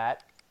like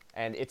that,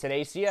 and it's an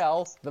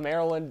ACL, the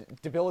Maryland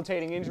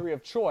debilitating injury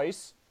of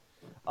choice,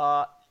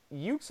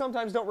 you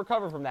sometimes don't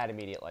recover from that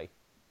immediately.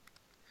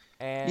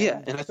 And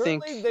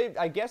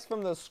I guess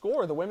from the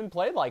score, the women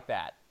played like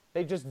that.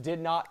 They just did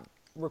not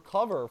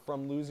recover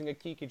from losing a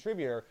key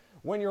contributor.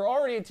 When you're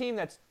already a team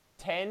that's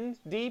 10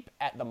 deep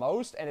at the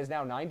most and is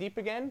now 9 deep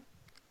again.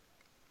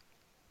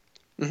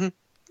 Mm-hmm.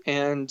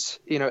 And,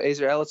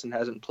 Azer Ellison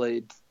hasn't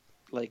played,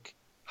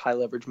 high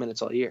leverage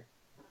minutes all year.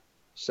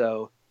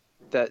 So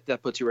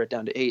that puts you right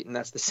down to 8, and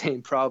that's the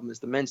same problem as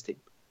the men's team.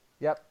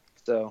 Yep.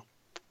 So,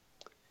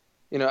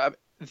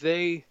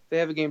 they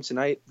have a game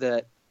tonight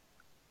that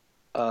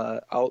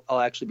I'll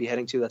actually be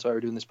heading to. That's why we're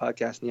doing this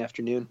podcast in the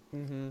afternoon.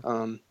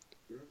 Mm-hmm.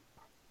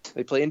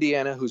 They play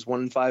Indiana, who's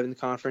 1-5 in the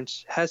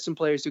conference, has some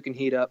players who can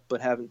heat up, but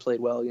haven't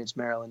played well against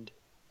Maryland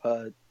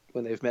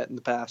when they've met in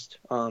the past.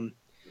 And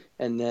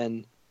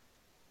then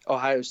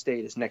Ohio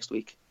State is next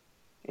week.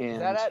 And is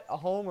that at a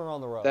home or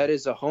on the road? That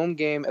is a home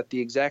game at the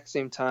exact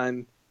same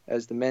time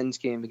as the men's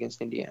game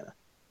against Indiana.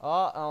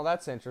 Oh,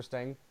 that's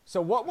interesting.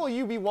 So what will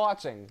you be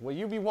watching? Will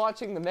you be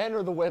watching the men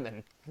or the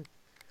women?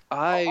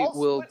 I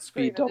will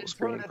be double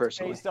screening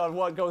personally. Based on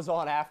what goes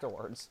on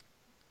afterwards.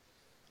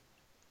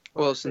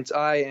 Well, since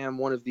I am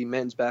one of the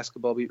men's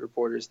basketball beat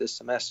reporters this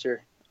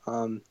semester,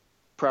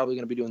 probably going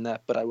to be doing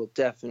that, but I will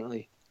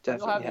definitely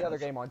You'll have the other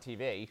game on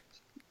TV.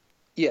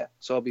 Yeah,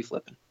 so I'll be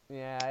flipping.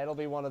 Yeah, it'll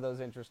be one of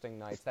those interesting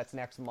nights. That's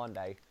next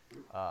Monday.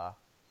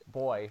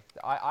 Boy,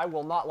 I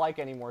will not like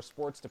any more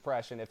sports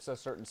depression if so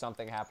certain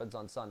something happens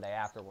on Sunday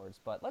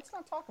afterwards. But let's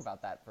not talk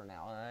about that for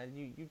now.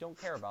 You don't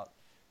care about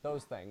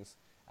those things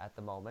at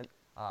the moment.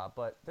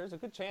 But there's a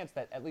good chance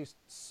that at least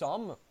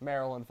some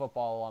Maryland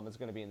football alum is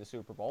going to be in the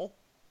Super Bowl.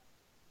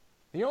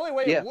 The only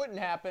way it wouldn't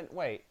happen...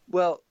 Wait.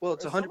 Well,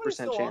 it's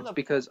 100% chance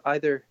because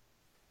either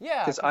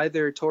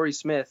Torrey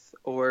Smith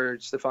or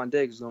Stephon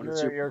Diggs is going to the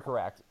Super Bowl. You're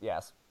correct,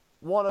 yes.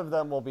 One of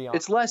them will be on.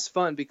 It's less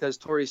fun because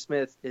Torrey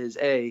Smith is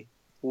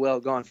well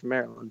gone from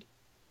Maryland.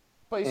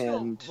 But he's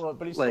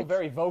still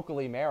very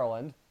vocally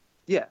Maryland.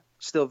 Yeah,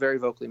 still very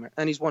vocally Maryland.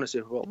 And he's won a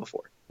Super Bowl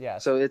before. Yeah.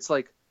 So it's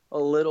a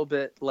little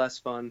bit less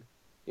fun.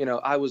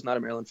 I was not a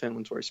Maryland fan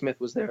when Torrey Smith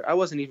was there. I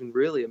wasn't even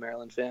really a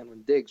Maryland fan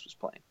when Diggs was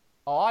playing.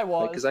 Oh, I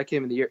was. Because I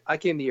came the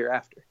year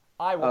after.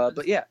 I was.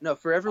 But yeah, no,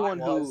 for everyone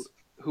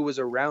who was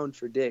around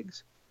for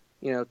Diggs,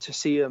 to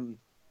see him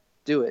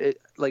do it,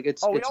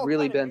 it's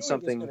really been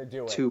something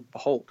to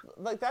behold.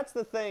 That's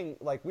the thing.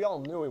 We all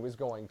knew he was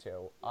going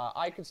to.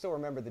 I can still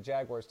remember the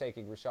Jaguars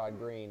taking Rashad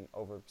Green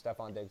over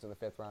Stephon Diggs in the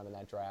 5th round in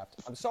that draft.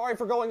 I'm sorry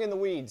for going in the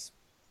weeds.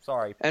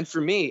 Sorry. And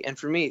for me,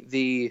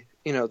 the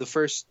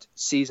first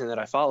season that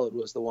I followed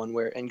was the one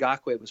where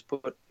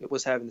Ngakoue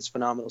was having this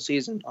phenomenal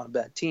season on a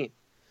bad team,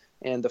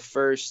 and the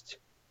first.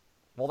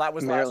 Well, that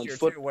was last year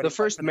too. The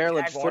first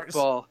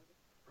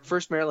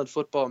Maryland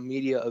football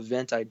media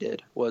event I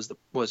did was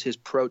his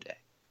pro day,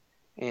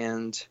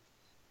 and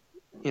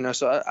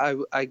so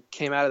I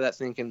came out of that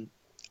thinking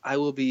I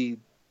will be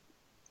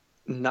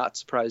not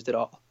surprised at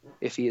all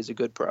if he is a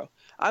good pro.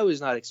 I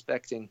was not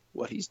expecting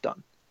what he's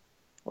done.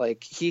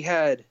 He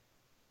had,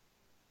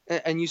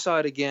 and you saw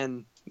it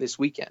again this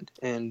weekend,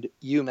 and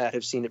you, Matt,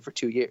 have seen it for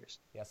 2 years.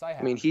 Yes, I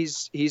have. I mean,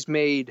 he's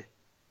played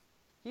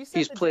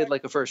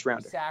like a first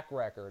rounder. Sack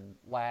record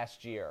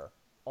last year.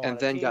 And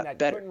then got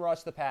better. Couldn't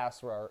rush the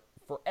passer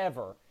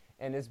forever,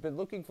 and has been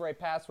looking for a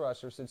pass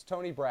rusher since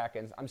Tony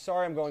Brackens. I'm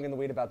sorry I'm going in the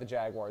weed about the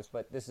Jaguars,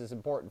 but this is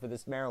important for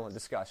this Maryland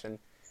discussion.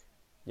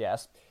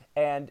 Yes.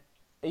 And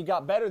he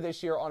got better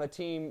this year on a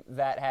team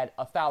that had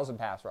 1,000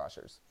 pass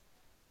rushers.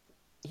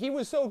 He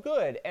was so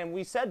good, and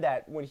we said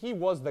that when he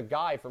was the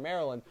guy for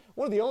Maryland,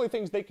 one of the only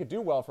things they could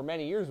do well for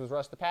many years was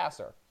rush the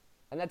passer.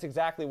 And that's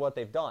exactly what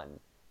they've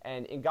done.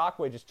 And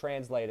Ngakoue just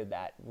translated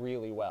that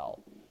really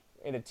well.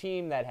 In a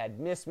team that had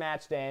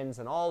mismatched ends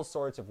and all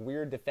sorts of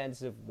weird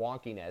defensive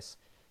wonkiness,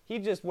 he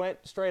just went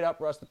straight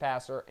up, rushed the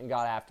passer, and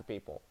got after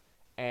people.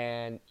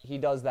 And he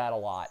does that a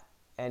lot.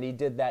 And he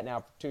did that now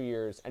for 2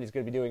 years, and he's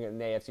going to be doing it in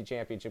the AFC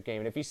Championship game.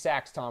 And if he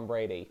sacks Tom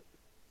Brady,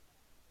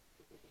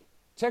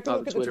 take a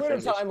look at the Twitter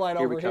timeline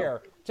over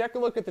here. Take a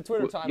look at the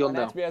Twitter timeline,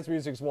 XBS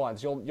Music's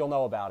ones. You'll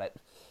know about it.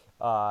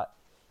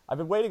 I've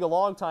been waiting a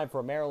long time for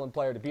a Maryland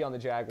player to be on the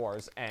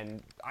Jaguars,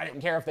 and I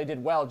didn't care if they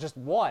did well. Just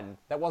one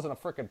that wasn't a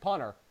frickin'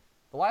 punter.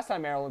 The last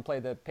time Maryland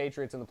played the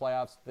Patriots in the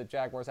playoffs, the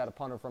Jaguars had a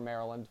punter from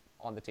Maryland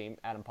on the team,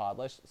 Adam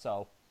Podlish.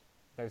 So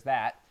there's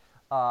that.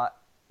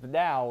 But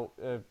now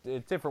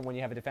it's different when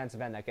you have a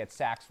defensive end that gets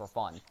sacks for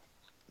fun.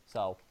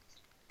 So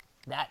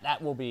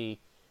that will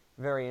be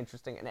very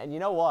interesting. And you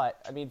know what?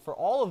 I mean, for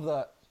all of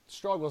the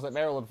struggles that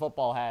Maryland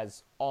football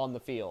has on the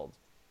field,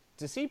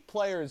 to see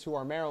players who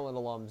are Maryland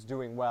alums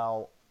doing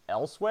well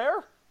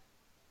elsewhere,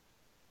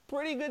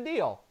 pretty good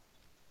deal.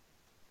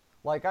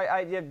 Like,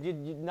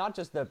 not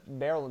just the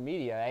Maryland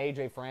media.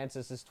 A.J.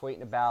 Francis is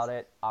tweeting about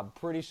it. I'm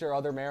pretty sure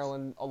other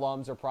Maryland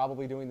alums are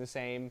probably doing the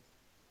same,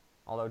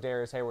 although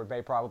Darius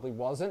Hayward-Bay probably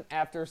wasn't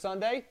after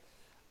Sunday.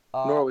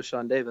 Nor was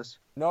Sean Davis.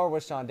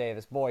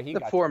 Boy, he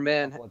got poor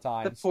man. a couple of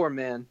times. The poor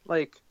man.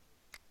 Like,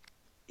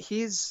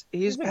 he's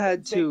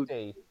had to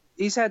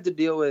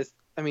deal with.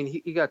 I mean,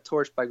 he got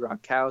torched by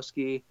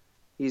Gronkowski.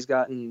 He's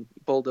gotten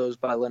bulldozed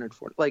by Leonard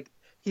Fournette. Like,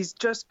 he's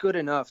just good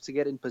enough to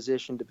get in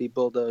position to be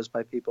bulldozed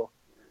by people.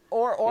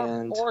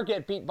 Or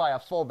get beat by a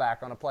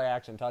fullback on a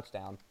play-action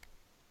touchdown.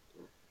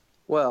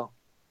 Well,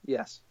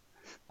 yes.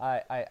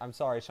 I'm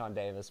sorry, Sean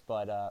Davis,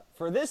 but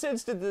for this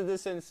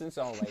instance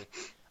only,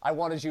 I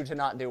wanted you to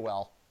not do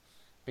well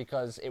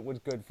because it was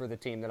good for the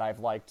team that I've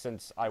liked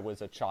since I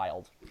was a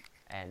child.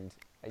 And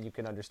you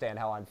can understand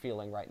how I'm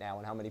feeling right now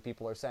and how many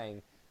people are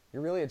saying,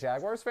 "You're really a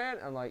Jaguars fan?"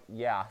 I'm like,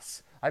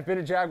 yes. I've been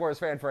a Jaguars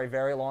fan for a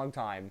very long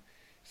time.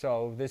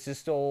 So this is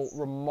still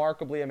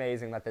remarkably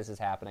amazing that this is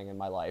happening in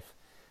my life.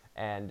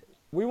 And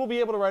we will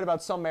be able to write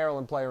about some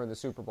Maryland player in the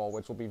Super Bowl,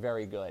 which will be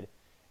very good.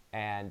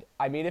 And,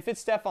 I mean, if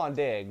it's Stephon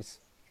Diggs,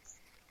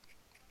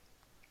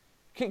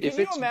 can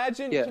you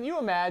imagine? Yeah. Can you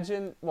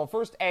imagine? Well,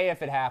 first, A,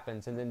 if it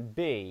happens, and then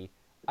B,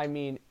 I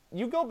mean,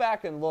 you go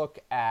back and look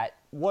at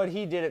what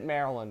he did at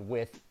Maryland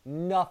with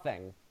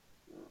nothing.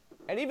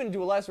 And even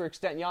to a lesser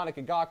extent,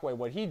 Yannick Ngakoue,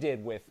 what he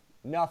did with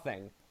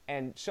nothing.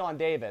 And Sean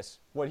Davis,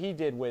 what he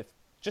did with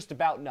just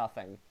about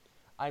nothing.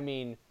 I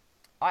mean,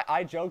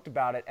 I joked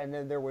about it, and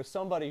then there was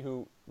somebody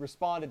who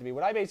responded to me.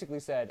 What I basically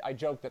said, I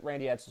joked that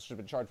Randy Edsall should have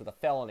been charged with a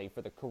felony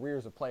for the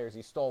careers of players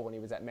he stole when he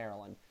was at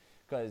Maryland.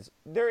 Because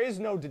there is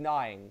no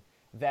denying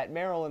that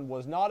Maryland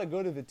was not as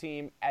good of a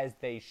team as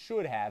they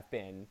should have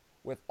been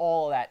with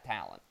all of that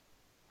talent.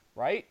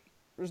 Right?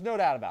 There's no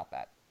doubt about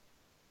that.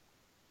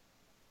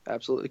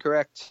 Absolutely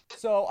correct.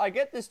 So I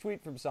get this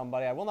tweet from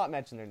somebody. I will not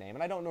mention their name,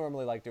 and I don't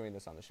normally like doing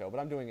this on the show, but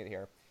I'm doing it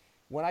here.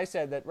 When I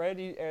said that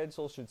Randy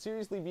Edsall should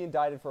seriously be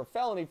indicted for a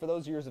felony for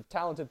those years of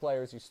talented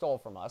players he stole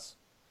from us.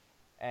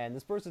 And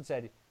this person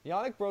said,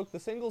 Yannick broke the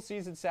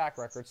single-season sack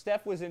record.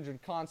 Steph was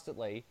injured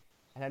constantly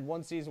and had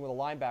one season with a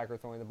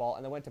linebacker throwing the ball,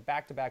 and they went to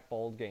back-to-back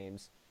bowl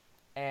games.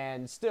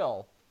 And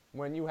still,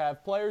 when you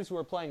have players who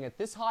are playing at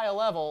this high a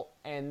level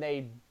and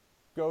they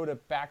go to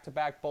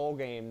back-to-back bowl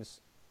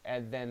games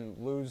and then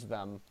lose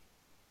them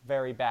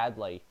very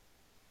badly,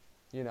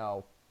 you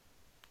know.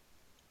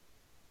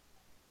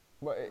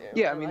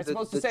 Yeah, I mean, am I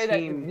supposed to say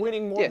team, that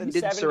winning more than 7 games would have been nice? He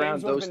didn't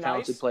surround those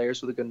talented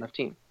players with a good enough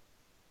team.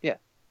 Yeah.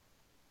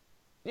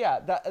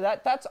 Yeah,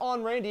 that's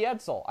on Randy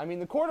Edsall. I mean,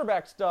 the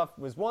quarterback stuff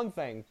was one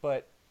thing,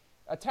 but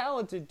a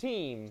talented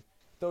team,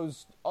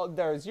 there's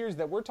years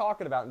that we're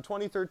talking about in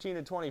 2013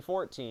 and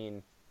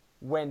 2014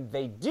 when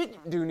they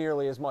didn't do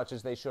nearly as much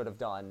as they should have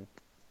done.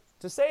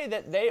 To say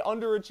that they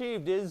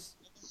underachieved is,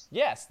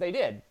 yes, they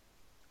did.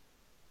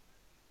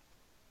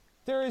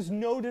 There is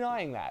no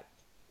denying that.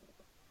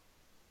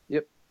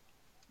 Yep.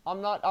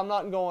 I'm not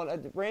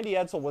going. Randy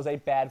Edsall was a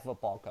bad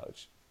football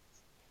coach.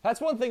 That's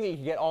one thing that you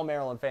can get all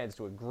Maryland fans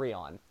to agree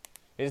on,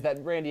 is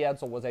that Randy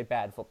Edsall was a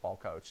bad football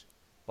coach.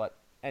 But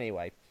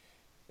anyway,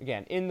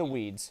 again, in the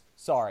weeds.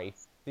 Sorry,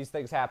 these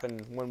things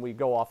happen when we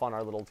go off on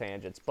our little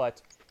tangents.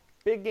 But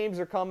big games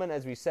are coming,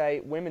 as we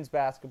say. Women's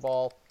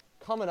basketball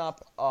coming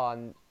up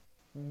on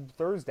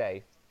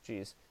Thursday.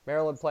 Jeez,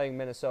 Maryland playing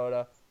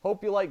Minnesota.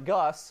 Hope you like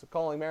Gus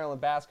calling Maryland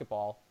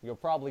basketball. You'll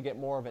probably get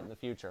more of it in the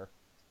future.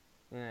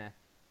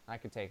 I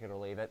could take it or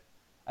leave it.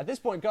 At this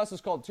point, Gus has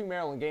called 2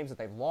 Maryland games that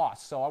they've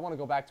lost, so I want to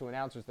go back to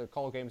announcers that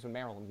call games when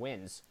Maryland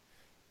wins.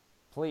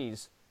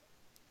 Please.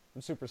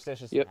 I'm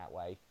superstitious in that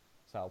way.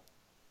 So,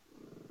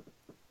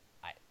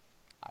 I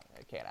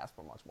can't ask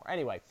for much more.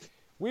 Anyway,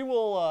 we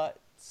will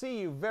see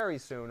you very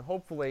soon.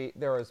 Hopefully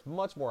there is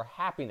much more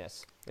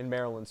happiness in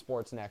Maryland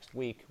sports next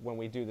week when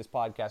we do this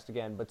podcast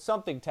again. But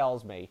something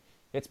tells me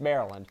it's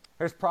Maryland.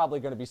 There's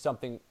probably going to be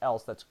something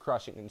else that's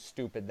crushing and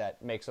stupid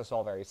that makes us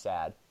all very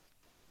sad.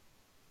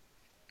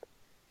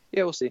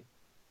 Yeah, we'll see.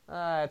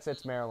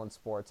 It's Maryland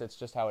sports. It's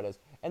just how it is.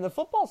 And the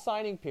football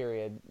signing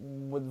period,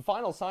 with the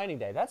final signing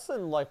day, that's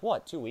in, like,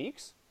 what, 2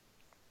 weeks?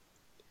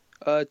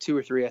 2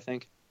 or 3, I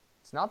think.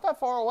 It's not that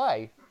far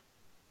away.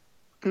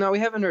 No, we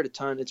haven't heard a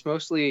ton. It's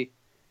mostly,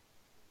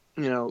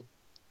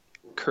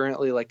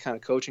 currently, like, kind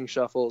of coaching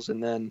shuffles,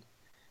 and then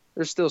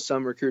there's still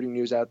some recruiting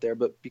news out there,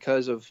 but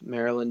because of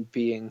Maryland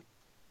being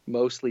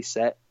mostly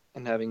set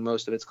and having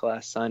most of its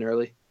class sign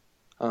early,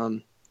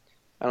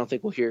 I don't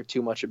think we'll hear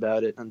too much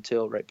about it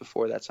until right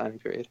before that signing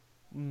period.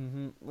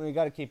 Mm-hmm. We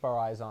got to keep our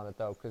eyes on it,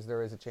 though, because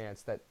there is a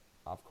chance that,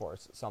 of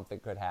course, something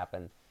could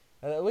happen.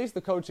 At least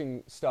the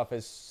coaching stuff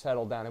is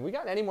settled down. Have we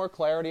gotten any more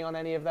clarity on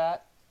any of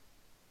that?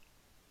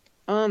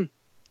 A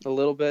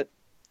little bit,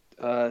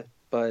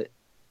 but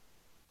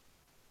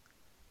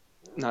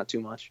not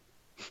too much.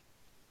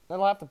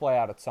 It'll have to play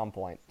out at some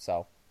point,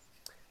 so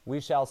we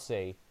shall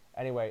see.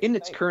 Anyway, in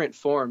its current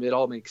form, it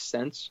all makes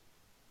sense,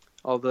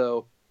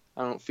 although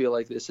I don't feel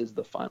like this is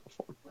the final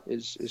form.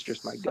 Is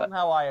just my gut.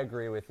 Somehow I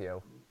agree with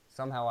you.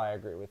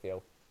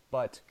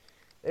 But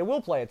it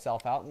will play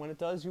itself out, and when it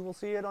does, you will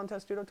see it on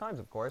Testudo Times,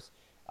 of course.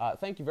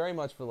 Thank you very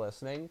much for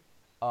listening.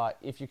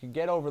 If you could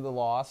get over the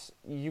loss,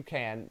 you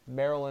can.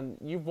 Maryland,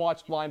 you've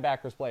watched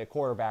linebackers play a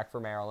quarterback for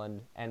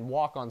Maryland and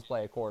walk-ons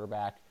play a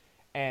quarterback,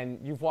 and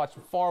you've watched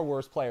far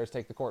worse players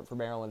take the court for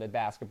Maryland at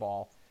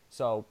basketball.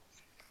 So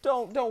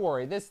don't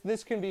worry.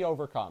 This can be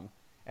overcome.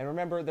 And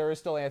remember, there is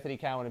still Anthony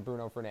Cowan and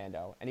Bruno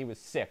Fernando, and he was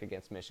sick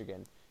against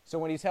Michigan. So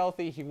when he's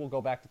healthy, he will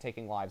go back to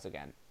taking lives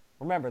again.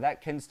 Remember,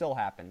 that can still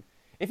happen.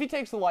 If he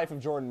takes the life of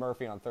Jordan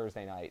Murphy on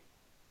Thursday night,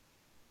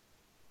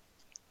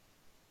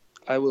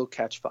 I will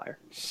catch fire.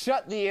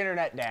 Shut the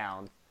internet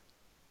down.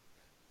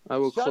 I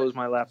will close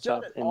my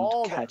laptop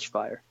and catch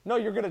fire. No,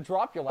 you're going to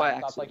drop your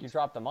laptop like you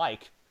dropped the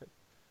mic.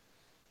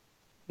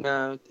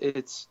 No,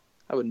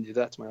 I wouldn't do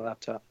that to my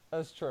laptop.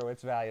 That's true.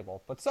 It's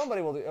valuable. But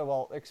somebody will do.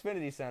 Well,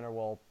 Xfinity Center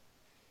will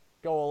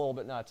go a little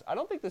bit nuts. I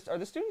don't think are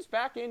the students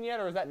back in yet,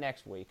 or is that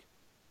next week?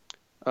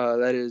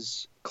 That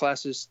is,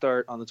 classes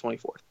start on the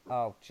 24th.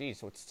 Oh, geez.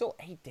 So it's still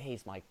 8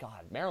 days. My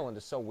God. Maryland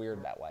is so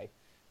weird that way.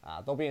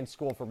 They'll be in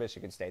school for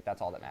Michigan State.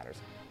 That's all that matters.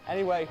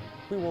 Anyway,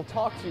 we will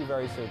talk to you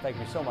very soon. Thank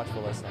you so much for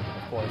listening.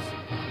 Of course,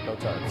 go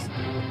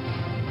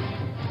Terps.